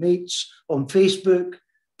it with their mates on Facebook,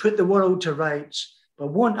 put the world to rights, but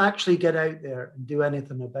won't actually get out there and do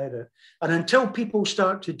anything about it. And until people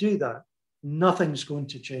start to do that, nothing's going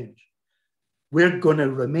to change. We're going to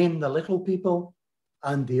remain the little people,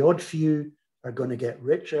 and the odd few are going to get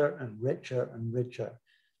richer and richer and richer.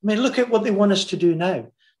 Look at what they want us to do now.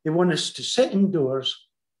 They want us to sit indoors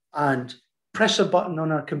and press a button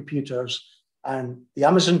on our computers, and the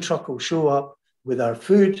Amazon truck will show up with our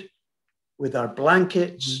food, with our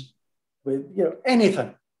blankets, with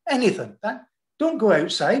anything. Don't go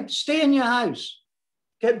outside. Stay in your house.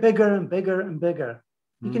 Get bigger and bigger and bigger.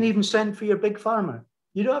 You can even send for your big farmer.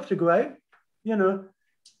 You don't have to go out.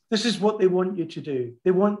 This is what they want you to do.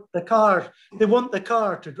 They want the car. They want the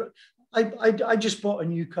car to drive. I just bought a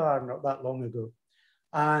new car not that long ago.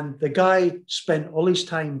 And the guy spent all his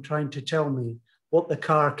time trying to tell me what the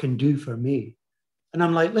car can do for me. And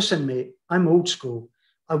I'm like, listen, mate, I'm old school.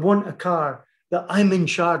 I want a car that I'm in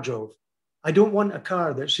charge of. I don't want a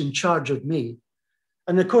car that's in charge of me.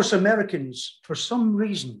 And of course, Americans, for some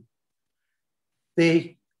reason,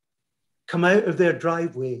 they come out of their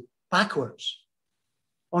driveway backwards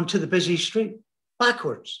onto the busy street,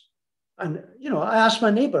 backwards. And, I asked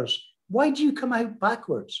my neighbors, why do you come out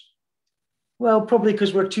backwards? Well, probably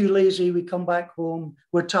because we're too lazy. We come back home,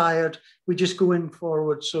 we're tired, we just go in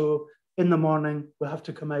forward. So in the morning, we have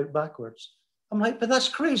to come out backwards. I'm like, but that's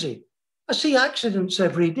crazy. I see accidents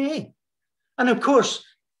every day. And of course,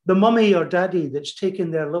 the mummy or daddy that's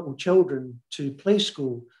taking their little children to play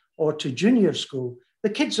school or to junior school, the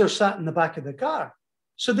kids are sat in the back of the car.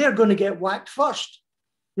 So they're going to get whacked first,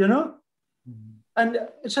 Mm-hmm. And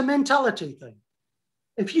it's a mentality thing.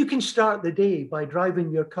 If you can start the day by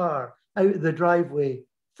driving your car out of the driveway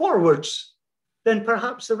forwards, then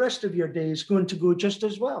perhaps the rest of your day is going to go just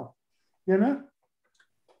as well,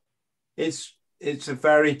 It's a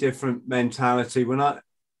very different mentality. When I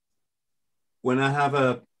have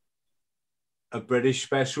a British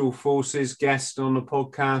Special Forces guest on the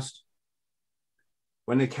podcast,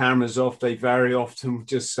 when the camera's off, they very often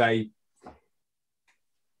just say,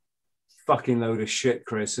 fucking load of shit,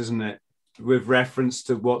 Chris, isn't it? With reference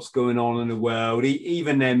to what's going on in the world,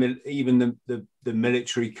 even the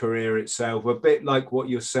military career itself, a bit like what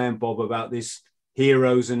you're saying, Bob, about this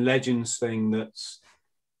heroes and legends thing.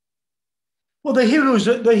 Well, the heroes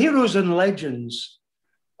and legends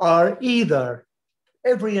are either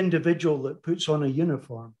every individual that puts on a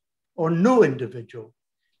uniform or no individual.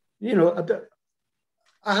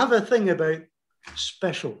 I have a thing about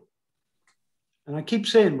special. And I keep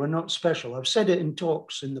saying we're not special. I've said it in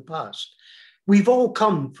talks in the past. We've all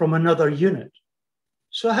come from another unit.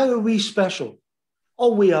 So how are we special?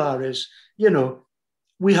 All we are is,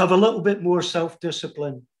 we have a little bit more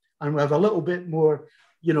self-discipline and we have a little bit more,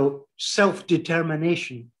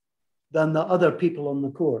 self-determination than the other people on the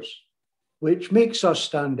course, which makes us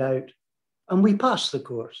stand out, and we pass the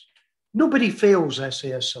course. Nobody fails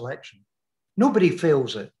SAS selection. Nobody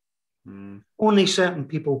fails it. Only certain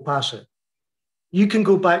people pass it. You can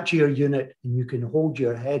go back to your unit and you can hold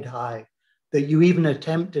your head high that you even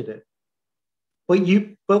attempted it. But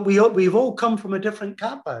we've all come from a different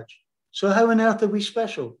cap badge. So how on earth are we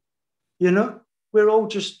special? We're all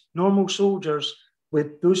just normal soldiers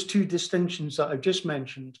with those two distinctions that I've just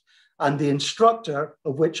mentioned. And the instructor,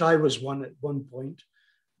 of which I was one at one point,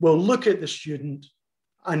 will look at the student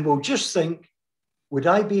and will just think, would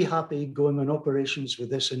I be happy going on operations with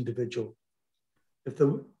this individual? If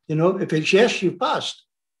it's yes, you've passed.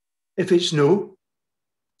 If it's no,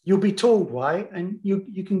 you'll be told why, and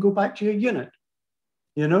you can go back to your unit,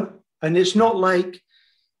 And it's not like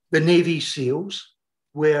the Navy SEALs,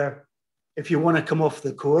 where if you want to come off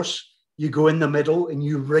the course, you go in the middle and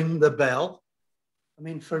you ring the bell. I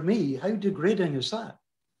mean, for me, how degrading is that?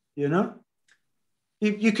 You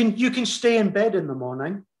can stay in bed in the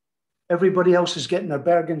morning. Everybody else is getting their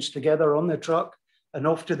Bergens together on the truck and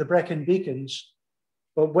off to the Brecon Beacons.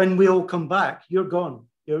 But when we all come back, you're gone.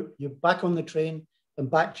 You're back on the train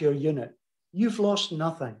and back to your unit. You've lost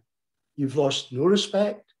nothing. You've lost no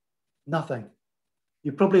respect, nothing.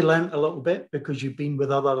 You probably learned a little bit because you've been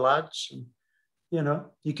with other lads. And,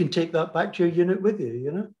 you can take that back to your unit with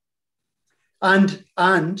you, And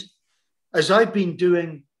as I've been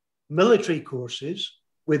doing military courses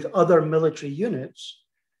with other military units,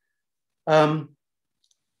 I've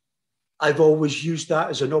always used that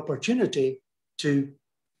as an opportunity to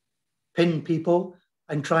pin people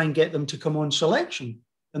and try and get them to come on selection.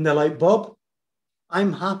 And they're like, Bob,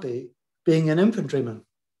 I'm happy being an infantryman.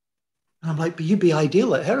 And I'm like, but you'd be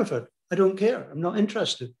ideal at Hereford. I don't care. I'm not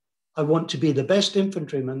interested. I want to be the best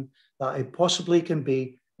infantryman that I possibly can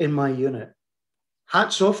be in my unit.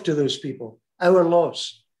 Hats off to those people. Our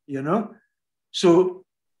loss, So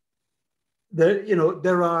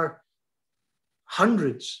there are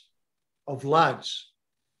hundreds of lads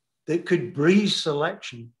that could breeze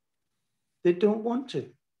selection that don't want to,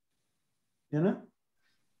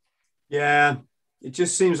 Yeah, it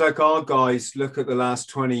just seems like our guys look at the last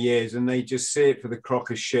 20 years and they just see it for the crock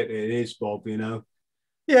of shit it is, Bob,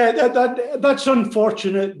 Yeah, that's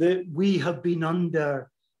unfortunate that we have been under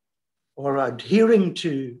or adhering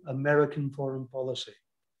to American foreign policy.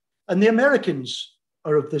 And the Americans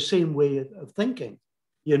are of the same way of thinking.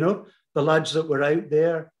 The lads that were out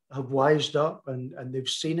there have wised up and they've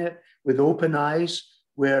seen it with open eyes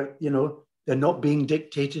where, they're not being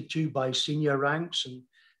dictated to by senior ranks.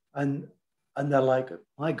 And they're like,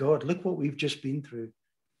 my God, look what we've just been through.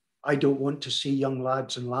 I don't want to see young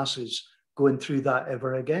lads and lasses going through that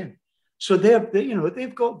ever again. So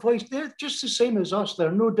they've got voice. They're just the same as us.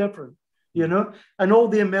 They're no different, And all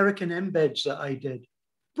the American embeds that I did,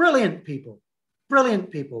 brilliant people,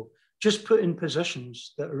 just put in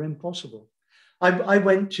positions that are impossible. I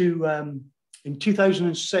went to in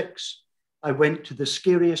 2006, I went to the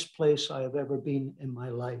scariest place I have ever been in my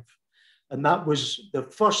life. And that was the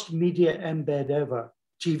first media embed ever,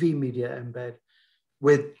 TV media embed,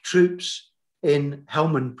 with troops in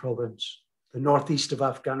Helmand province, the northeast of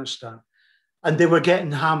Afghanistan. And they were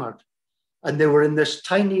getting hammered. And they were in this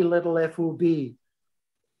tiny little FOB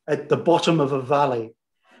at the bottom of a valley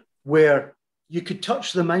where you could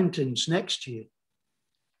touch the mountains next to you.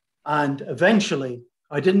 And eventually,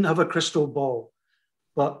 I didn't have a crystal ball,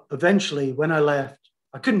 but eventually when I left,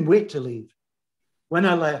 I couldn't wait to leave. When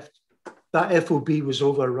I left, that FOB was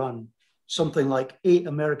overrun. Something like 8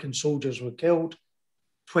 American soldiers were killed,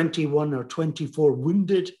 21 or 24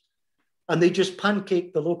 wounded, and they just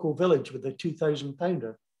pancaked the local village with a 2,000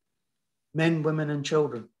 pounder. Men, women, and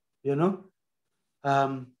children, you know?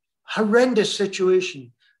 Horrendous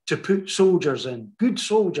situation to put soldiers in, good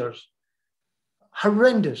soldiers.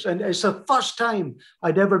 Horrendous. And it's the first time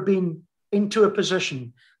I'd ever been into a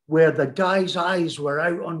position where the guys' eyes were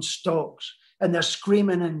out on stalks and they're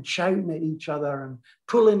screaming and shouting at each other and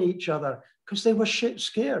pulling each other because they were shit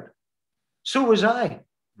scared. So was I.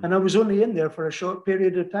 And I was only in there for a short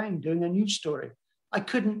period of time doing a news story. I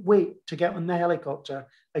couldn't wait to get on the helicopter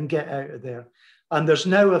and get out of there. And there's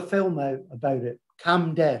now a film out about it,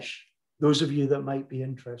 Kamdesh, those of you that might be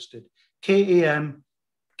interested. Kamdesh,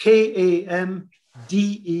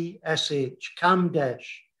 Kamdesh.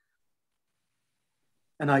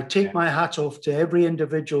 And I take my hat off to every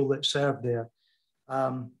individual that served there.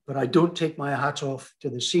 But I don't take my hat off to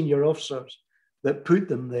the senior officers that put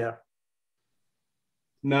them there.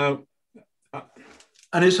 No.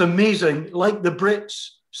 And it's amazing, like the Brits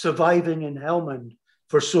surviving in Helmand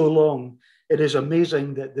for so long, it is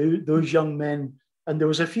amazing that those young men, and there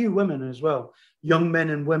was a few women as well, young men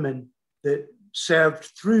and women that served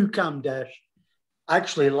through Kamdesh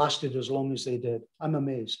actually lasted as long as they did. I'm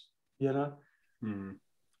amazed, you know?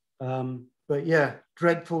 But yeah,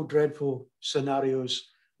 dreadful, dreadful scenarios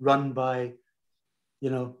run by, you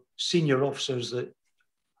know, senior officers that,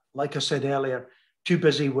 like I said earlier, too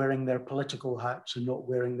busy wearing their political hats and not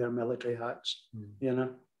wearing their military hats, you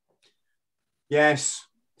know? Yes,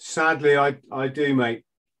 sadly, I do, mate.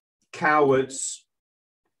 Cowards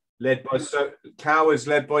led by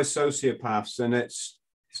sociopaths, and it's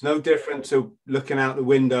no different to looking out the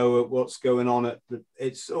window at what's going on.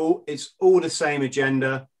 It's all the same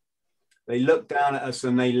agenda. They look down at us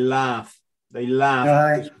and they laugh. They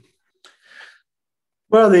laugh.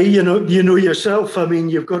 Well, you know yourself. I mean,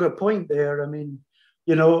 you've got a point there. I mean,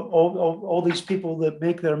 you know, all these people that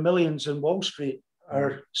make their millions in Wall Street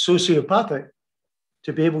are sociopathic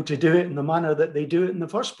to be able to do it in the manner that they do it in the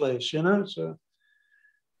first place, you know. So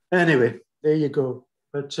anyway, there you go.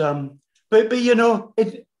 But you know,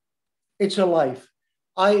 it's a life.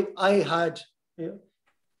 I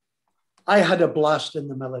had a blast in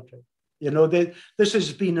the military. You know, this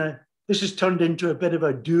has turned into a bit of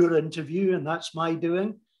a doer interview, and that's my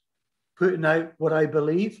doing, putting out what I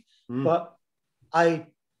believe. But I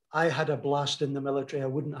had a blast in the military. I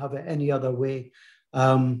wouldn't have it any other way.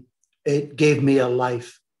 It gave me a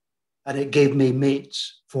life, and it gave me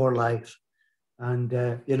mates for life. And,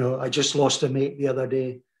 you know, I just lost a mate the other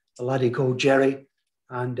day, a laddie called Jerry,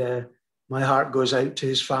 and my heart goes out to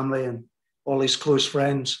his family and all his close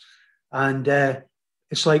friends. And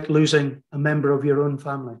it's like losing a member of your own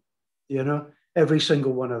family, you know, every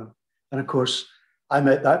single one of them. And of course, I'm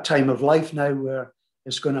at that time of life now where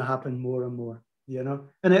it's going to happen more and more, you know,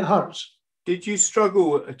 and it hurts. Did you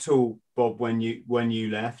struggle at all, Bob, when you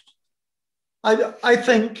left? I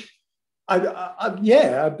think,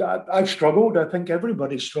 I've struggled. I think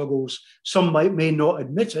everybody struggles. Some may not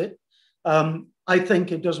admit it. I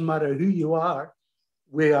think it doesn't matter who you are.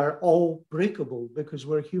 We are all breakable because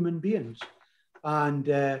we're human beings. And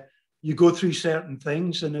you go through certain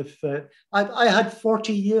things. And if I had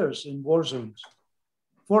 40 years in war zones,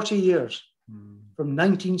 40 years from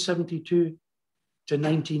 1972 to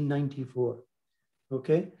 1994,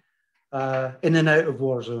 okay, in and out of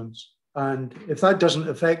war zones. And if that doesn't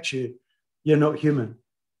affect you, you're not human.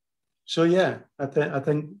 So yeah, I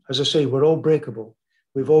think, as I say, we're all breakable.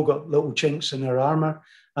 We've all got little chinks in our armor,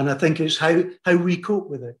 and I think it's how we cope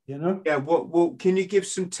with it, you know? Yeah, well, can you give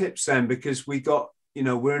some tips then? Because we're in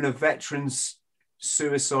a veterans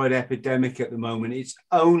suicide epidemic at the moment. It's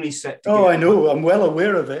only set to I know, I'm well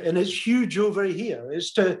aware of it, and it's huge over here.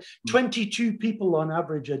 It's to 22 people on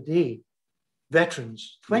average a day,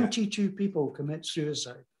 veterans, 22 people commit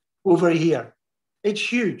suicide over here. It's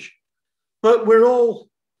huge. But we're all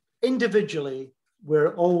individually,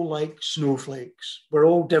 we're all like snowflakes. We're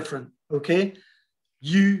all different, okay?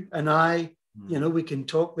 You and I, you know, we can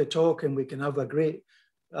talk the talk and we can have a great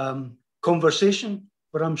conversation,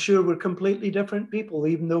 but I'm sure we're completely different people,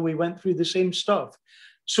 even though we went through the same stuff.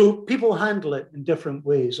 So people handle it in different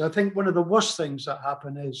ways. I think one of the worst things that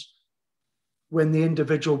happen is when the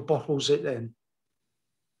individual bottles it in,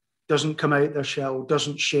 doesn't come out their shell,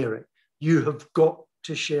 doesn't share it. You have got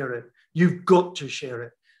to share it. You've got to share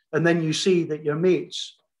it. And then you see that your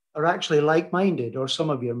mates are actually like-minded, or some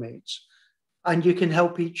of your mates, and you can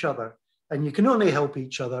help each other. And you can only help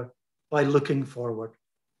each other by looking forward.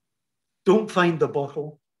 Don't find the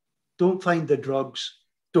bottle. Don't find the drugs.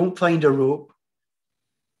 Don't find a rope.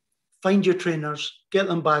 Find your trainers, get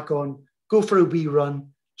them back on, go for a wee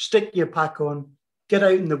run, stick your pack on, get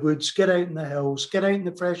out in the woods, get out in the hills, get out in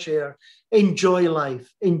the fresh air, enjoy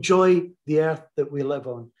life, enjoy the earth that we live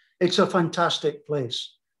on. It's a fantastic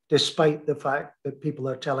place, despite the fact that people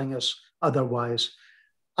are telling us otherwise.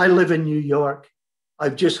 I live in New York.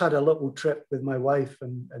 I've just had a little trip with my wife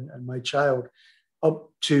and my child up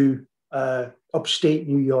to upstate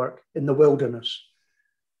New York in the wilderness.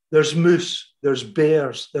 There's moose, there's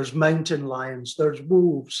bears, there's mountain lions, there's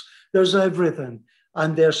wolves, there's everything.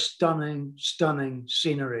 And there's stunning, stunning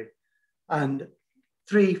scenery. And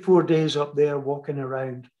 3-4 days up there walking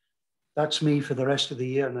around, that's me for the rest of the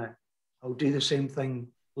year now. I'll do the same thing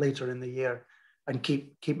later in the year and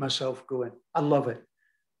keep myself going. I love it.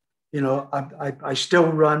 You know, I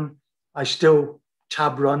still run. I still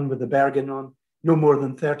tab run with the Bergen on, no more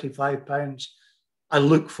than 35 pounds. I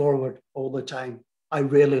look forward all the time. I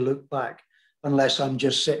rarely look back unless I'm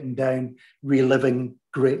just sitting down reliving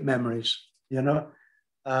great memories, you know?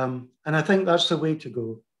 And I think that's the way to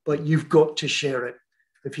go. But you've got to share it.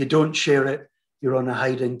 If you don't share it, you're on a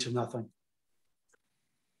hiding to nothing.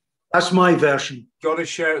 That's my version. Got to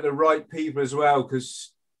share it with the right people as well,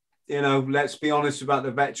 because, you know, let's be honest about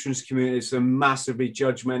the veterans community. Some massively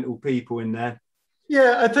judgmental people in there.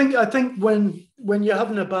 Yeah, I think when you're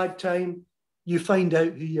having a bad time, you find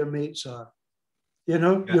out who your mates are, you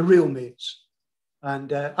know, your real mates.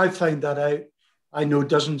 And I found that out. I know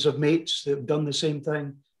dozens of mates that have done the same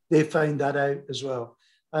thing. They found that out as well.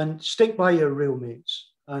 And stick by your real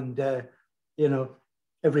mates. And, you know,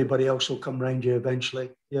 everybody else will come around you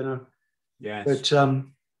eventually, you know. Yes.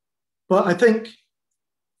 But I think,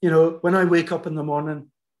 you know, when I wake up in the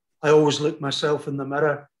morning, I always look myself in the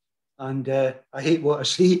mirror and I hate what I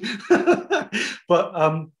see.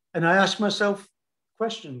 But, and I ask myself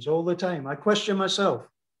questions all the time. I question myself,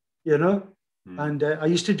 you know. And I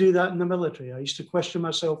used to do that in the military. I used to question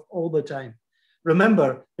myself all the time.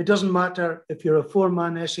 Remember, it doesn't matter if you're a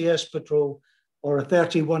 4-man SAS patrol or a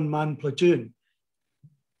 31-man platoon.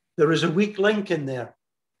 There is a weak link in there.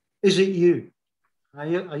 Is it you?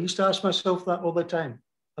 I used to ask myself that all the time.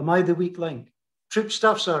 Am I the weak link? Troop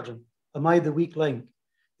Staff Sergeant, am I the weak link?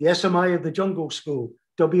 The SMI of the Jungle School,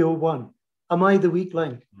 W01, am I the weak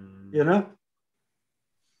link? You know?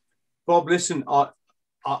 Bob, listen,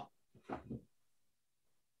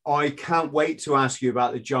 I can't wait to ask you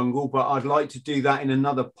about the jungle, but I'd like to do that in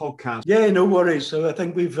another podcast. Yeah, no worries. So I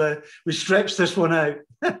think we've stretched this one out.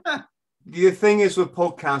 The thing is with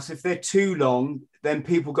podcasts, if they're too long, then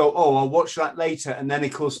people go, oh, I'll watch that later. And then,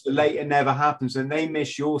 of course, the later never happens and they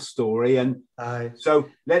miss your story. And so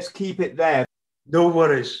let's keep it there. No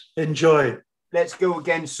worries. Enjoy. Let's go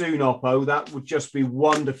again soon, Oppo. That would just be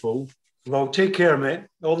wonderful. Well, take care, mate.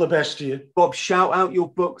 All the best to you. Bob, shout out your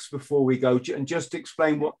books before we go and just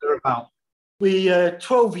explain what they're about. We,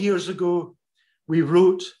 12 years ago, we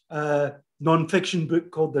wrote a non-fiction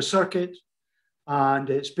book called The Circuit,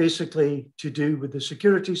 and it's basically to do with the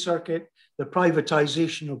security circuit, the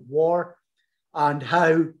privatization of war, and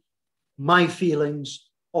how my feelings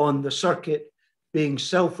on the circuit being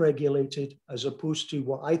self-regulated as opposed to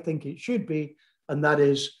what I think it should be, and that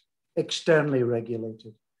is externally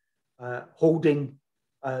regulated. Holding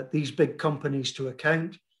these big companies to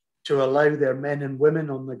account, to allow their men and women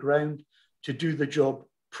on the ground to do the job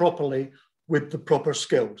properly with the proper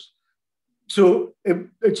skills. So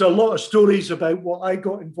it's a lot of stories about what I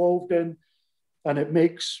got involved in, and it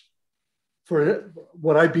makes, for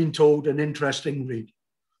what I've been told, an interesting read.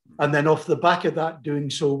 And then off the back of that, doing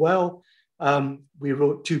so well, we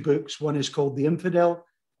wrote 2 books. One is called The Infidel,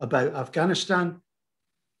 about Afghanistan,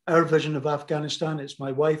 our vision of Afghanistan. It's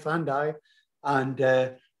my wife and I. And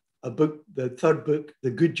a book, the 3rd book,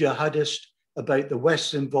 The Good Jihadist, about the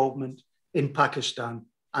West's involvement in Pakistan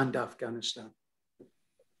and Afghanistan,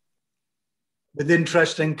 with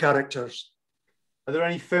interesting characters. Are there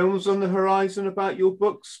any films on the horizon about your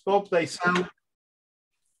books, Bob? They sound...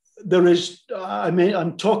 There is,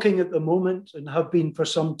 I'm talking at the moment and have been for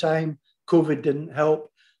some time. COVID didn't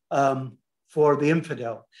help, for The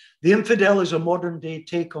Infidel. The Infidel is a modern day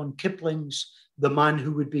take on Kipling's The Man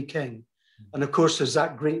Who Would Be King. And of course, there's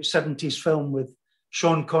that great 70s film with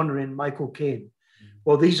Sean Connery and Michael Caine.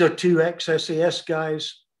 Well, these are two ex-SAS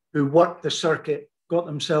guys who worked the circuit, got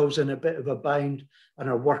themselves in a bit of a bind, and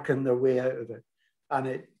are working their way out of it. And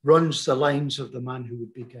it runs the lines of The Man Who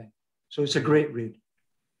Would Be King. So it's a great read.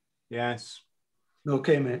 Yes.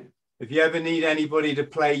 Okay, mate. If you ever need anybody to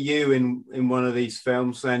play you in one of these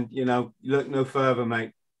films, then, you know, look no further,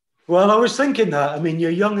 mate. Well, I was thinking that. I mean, you're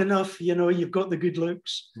young enough, you know, you've got the good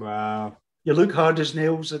looks. Wow. You look hard as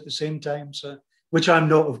nails at the same time, so which I'm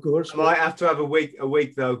not, of course. I might have to have a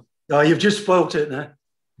week though. Oh, you've just spoilt it now.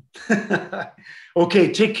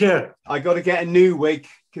 Okay, take care. I got to get a new wig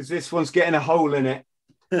because this one's getting a hole in it.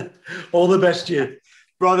 All the best to you.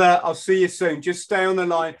 Brother, I'll see you soon. Just stay on the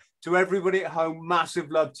line. To everybody at home,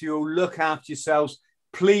 massive love to you all. Look after yourselves.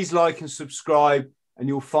 Please like and subscribe, and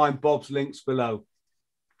you'll find Bob's links below.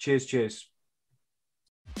 Cheers, cheers.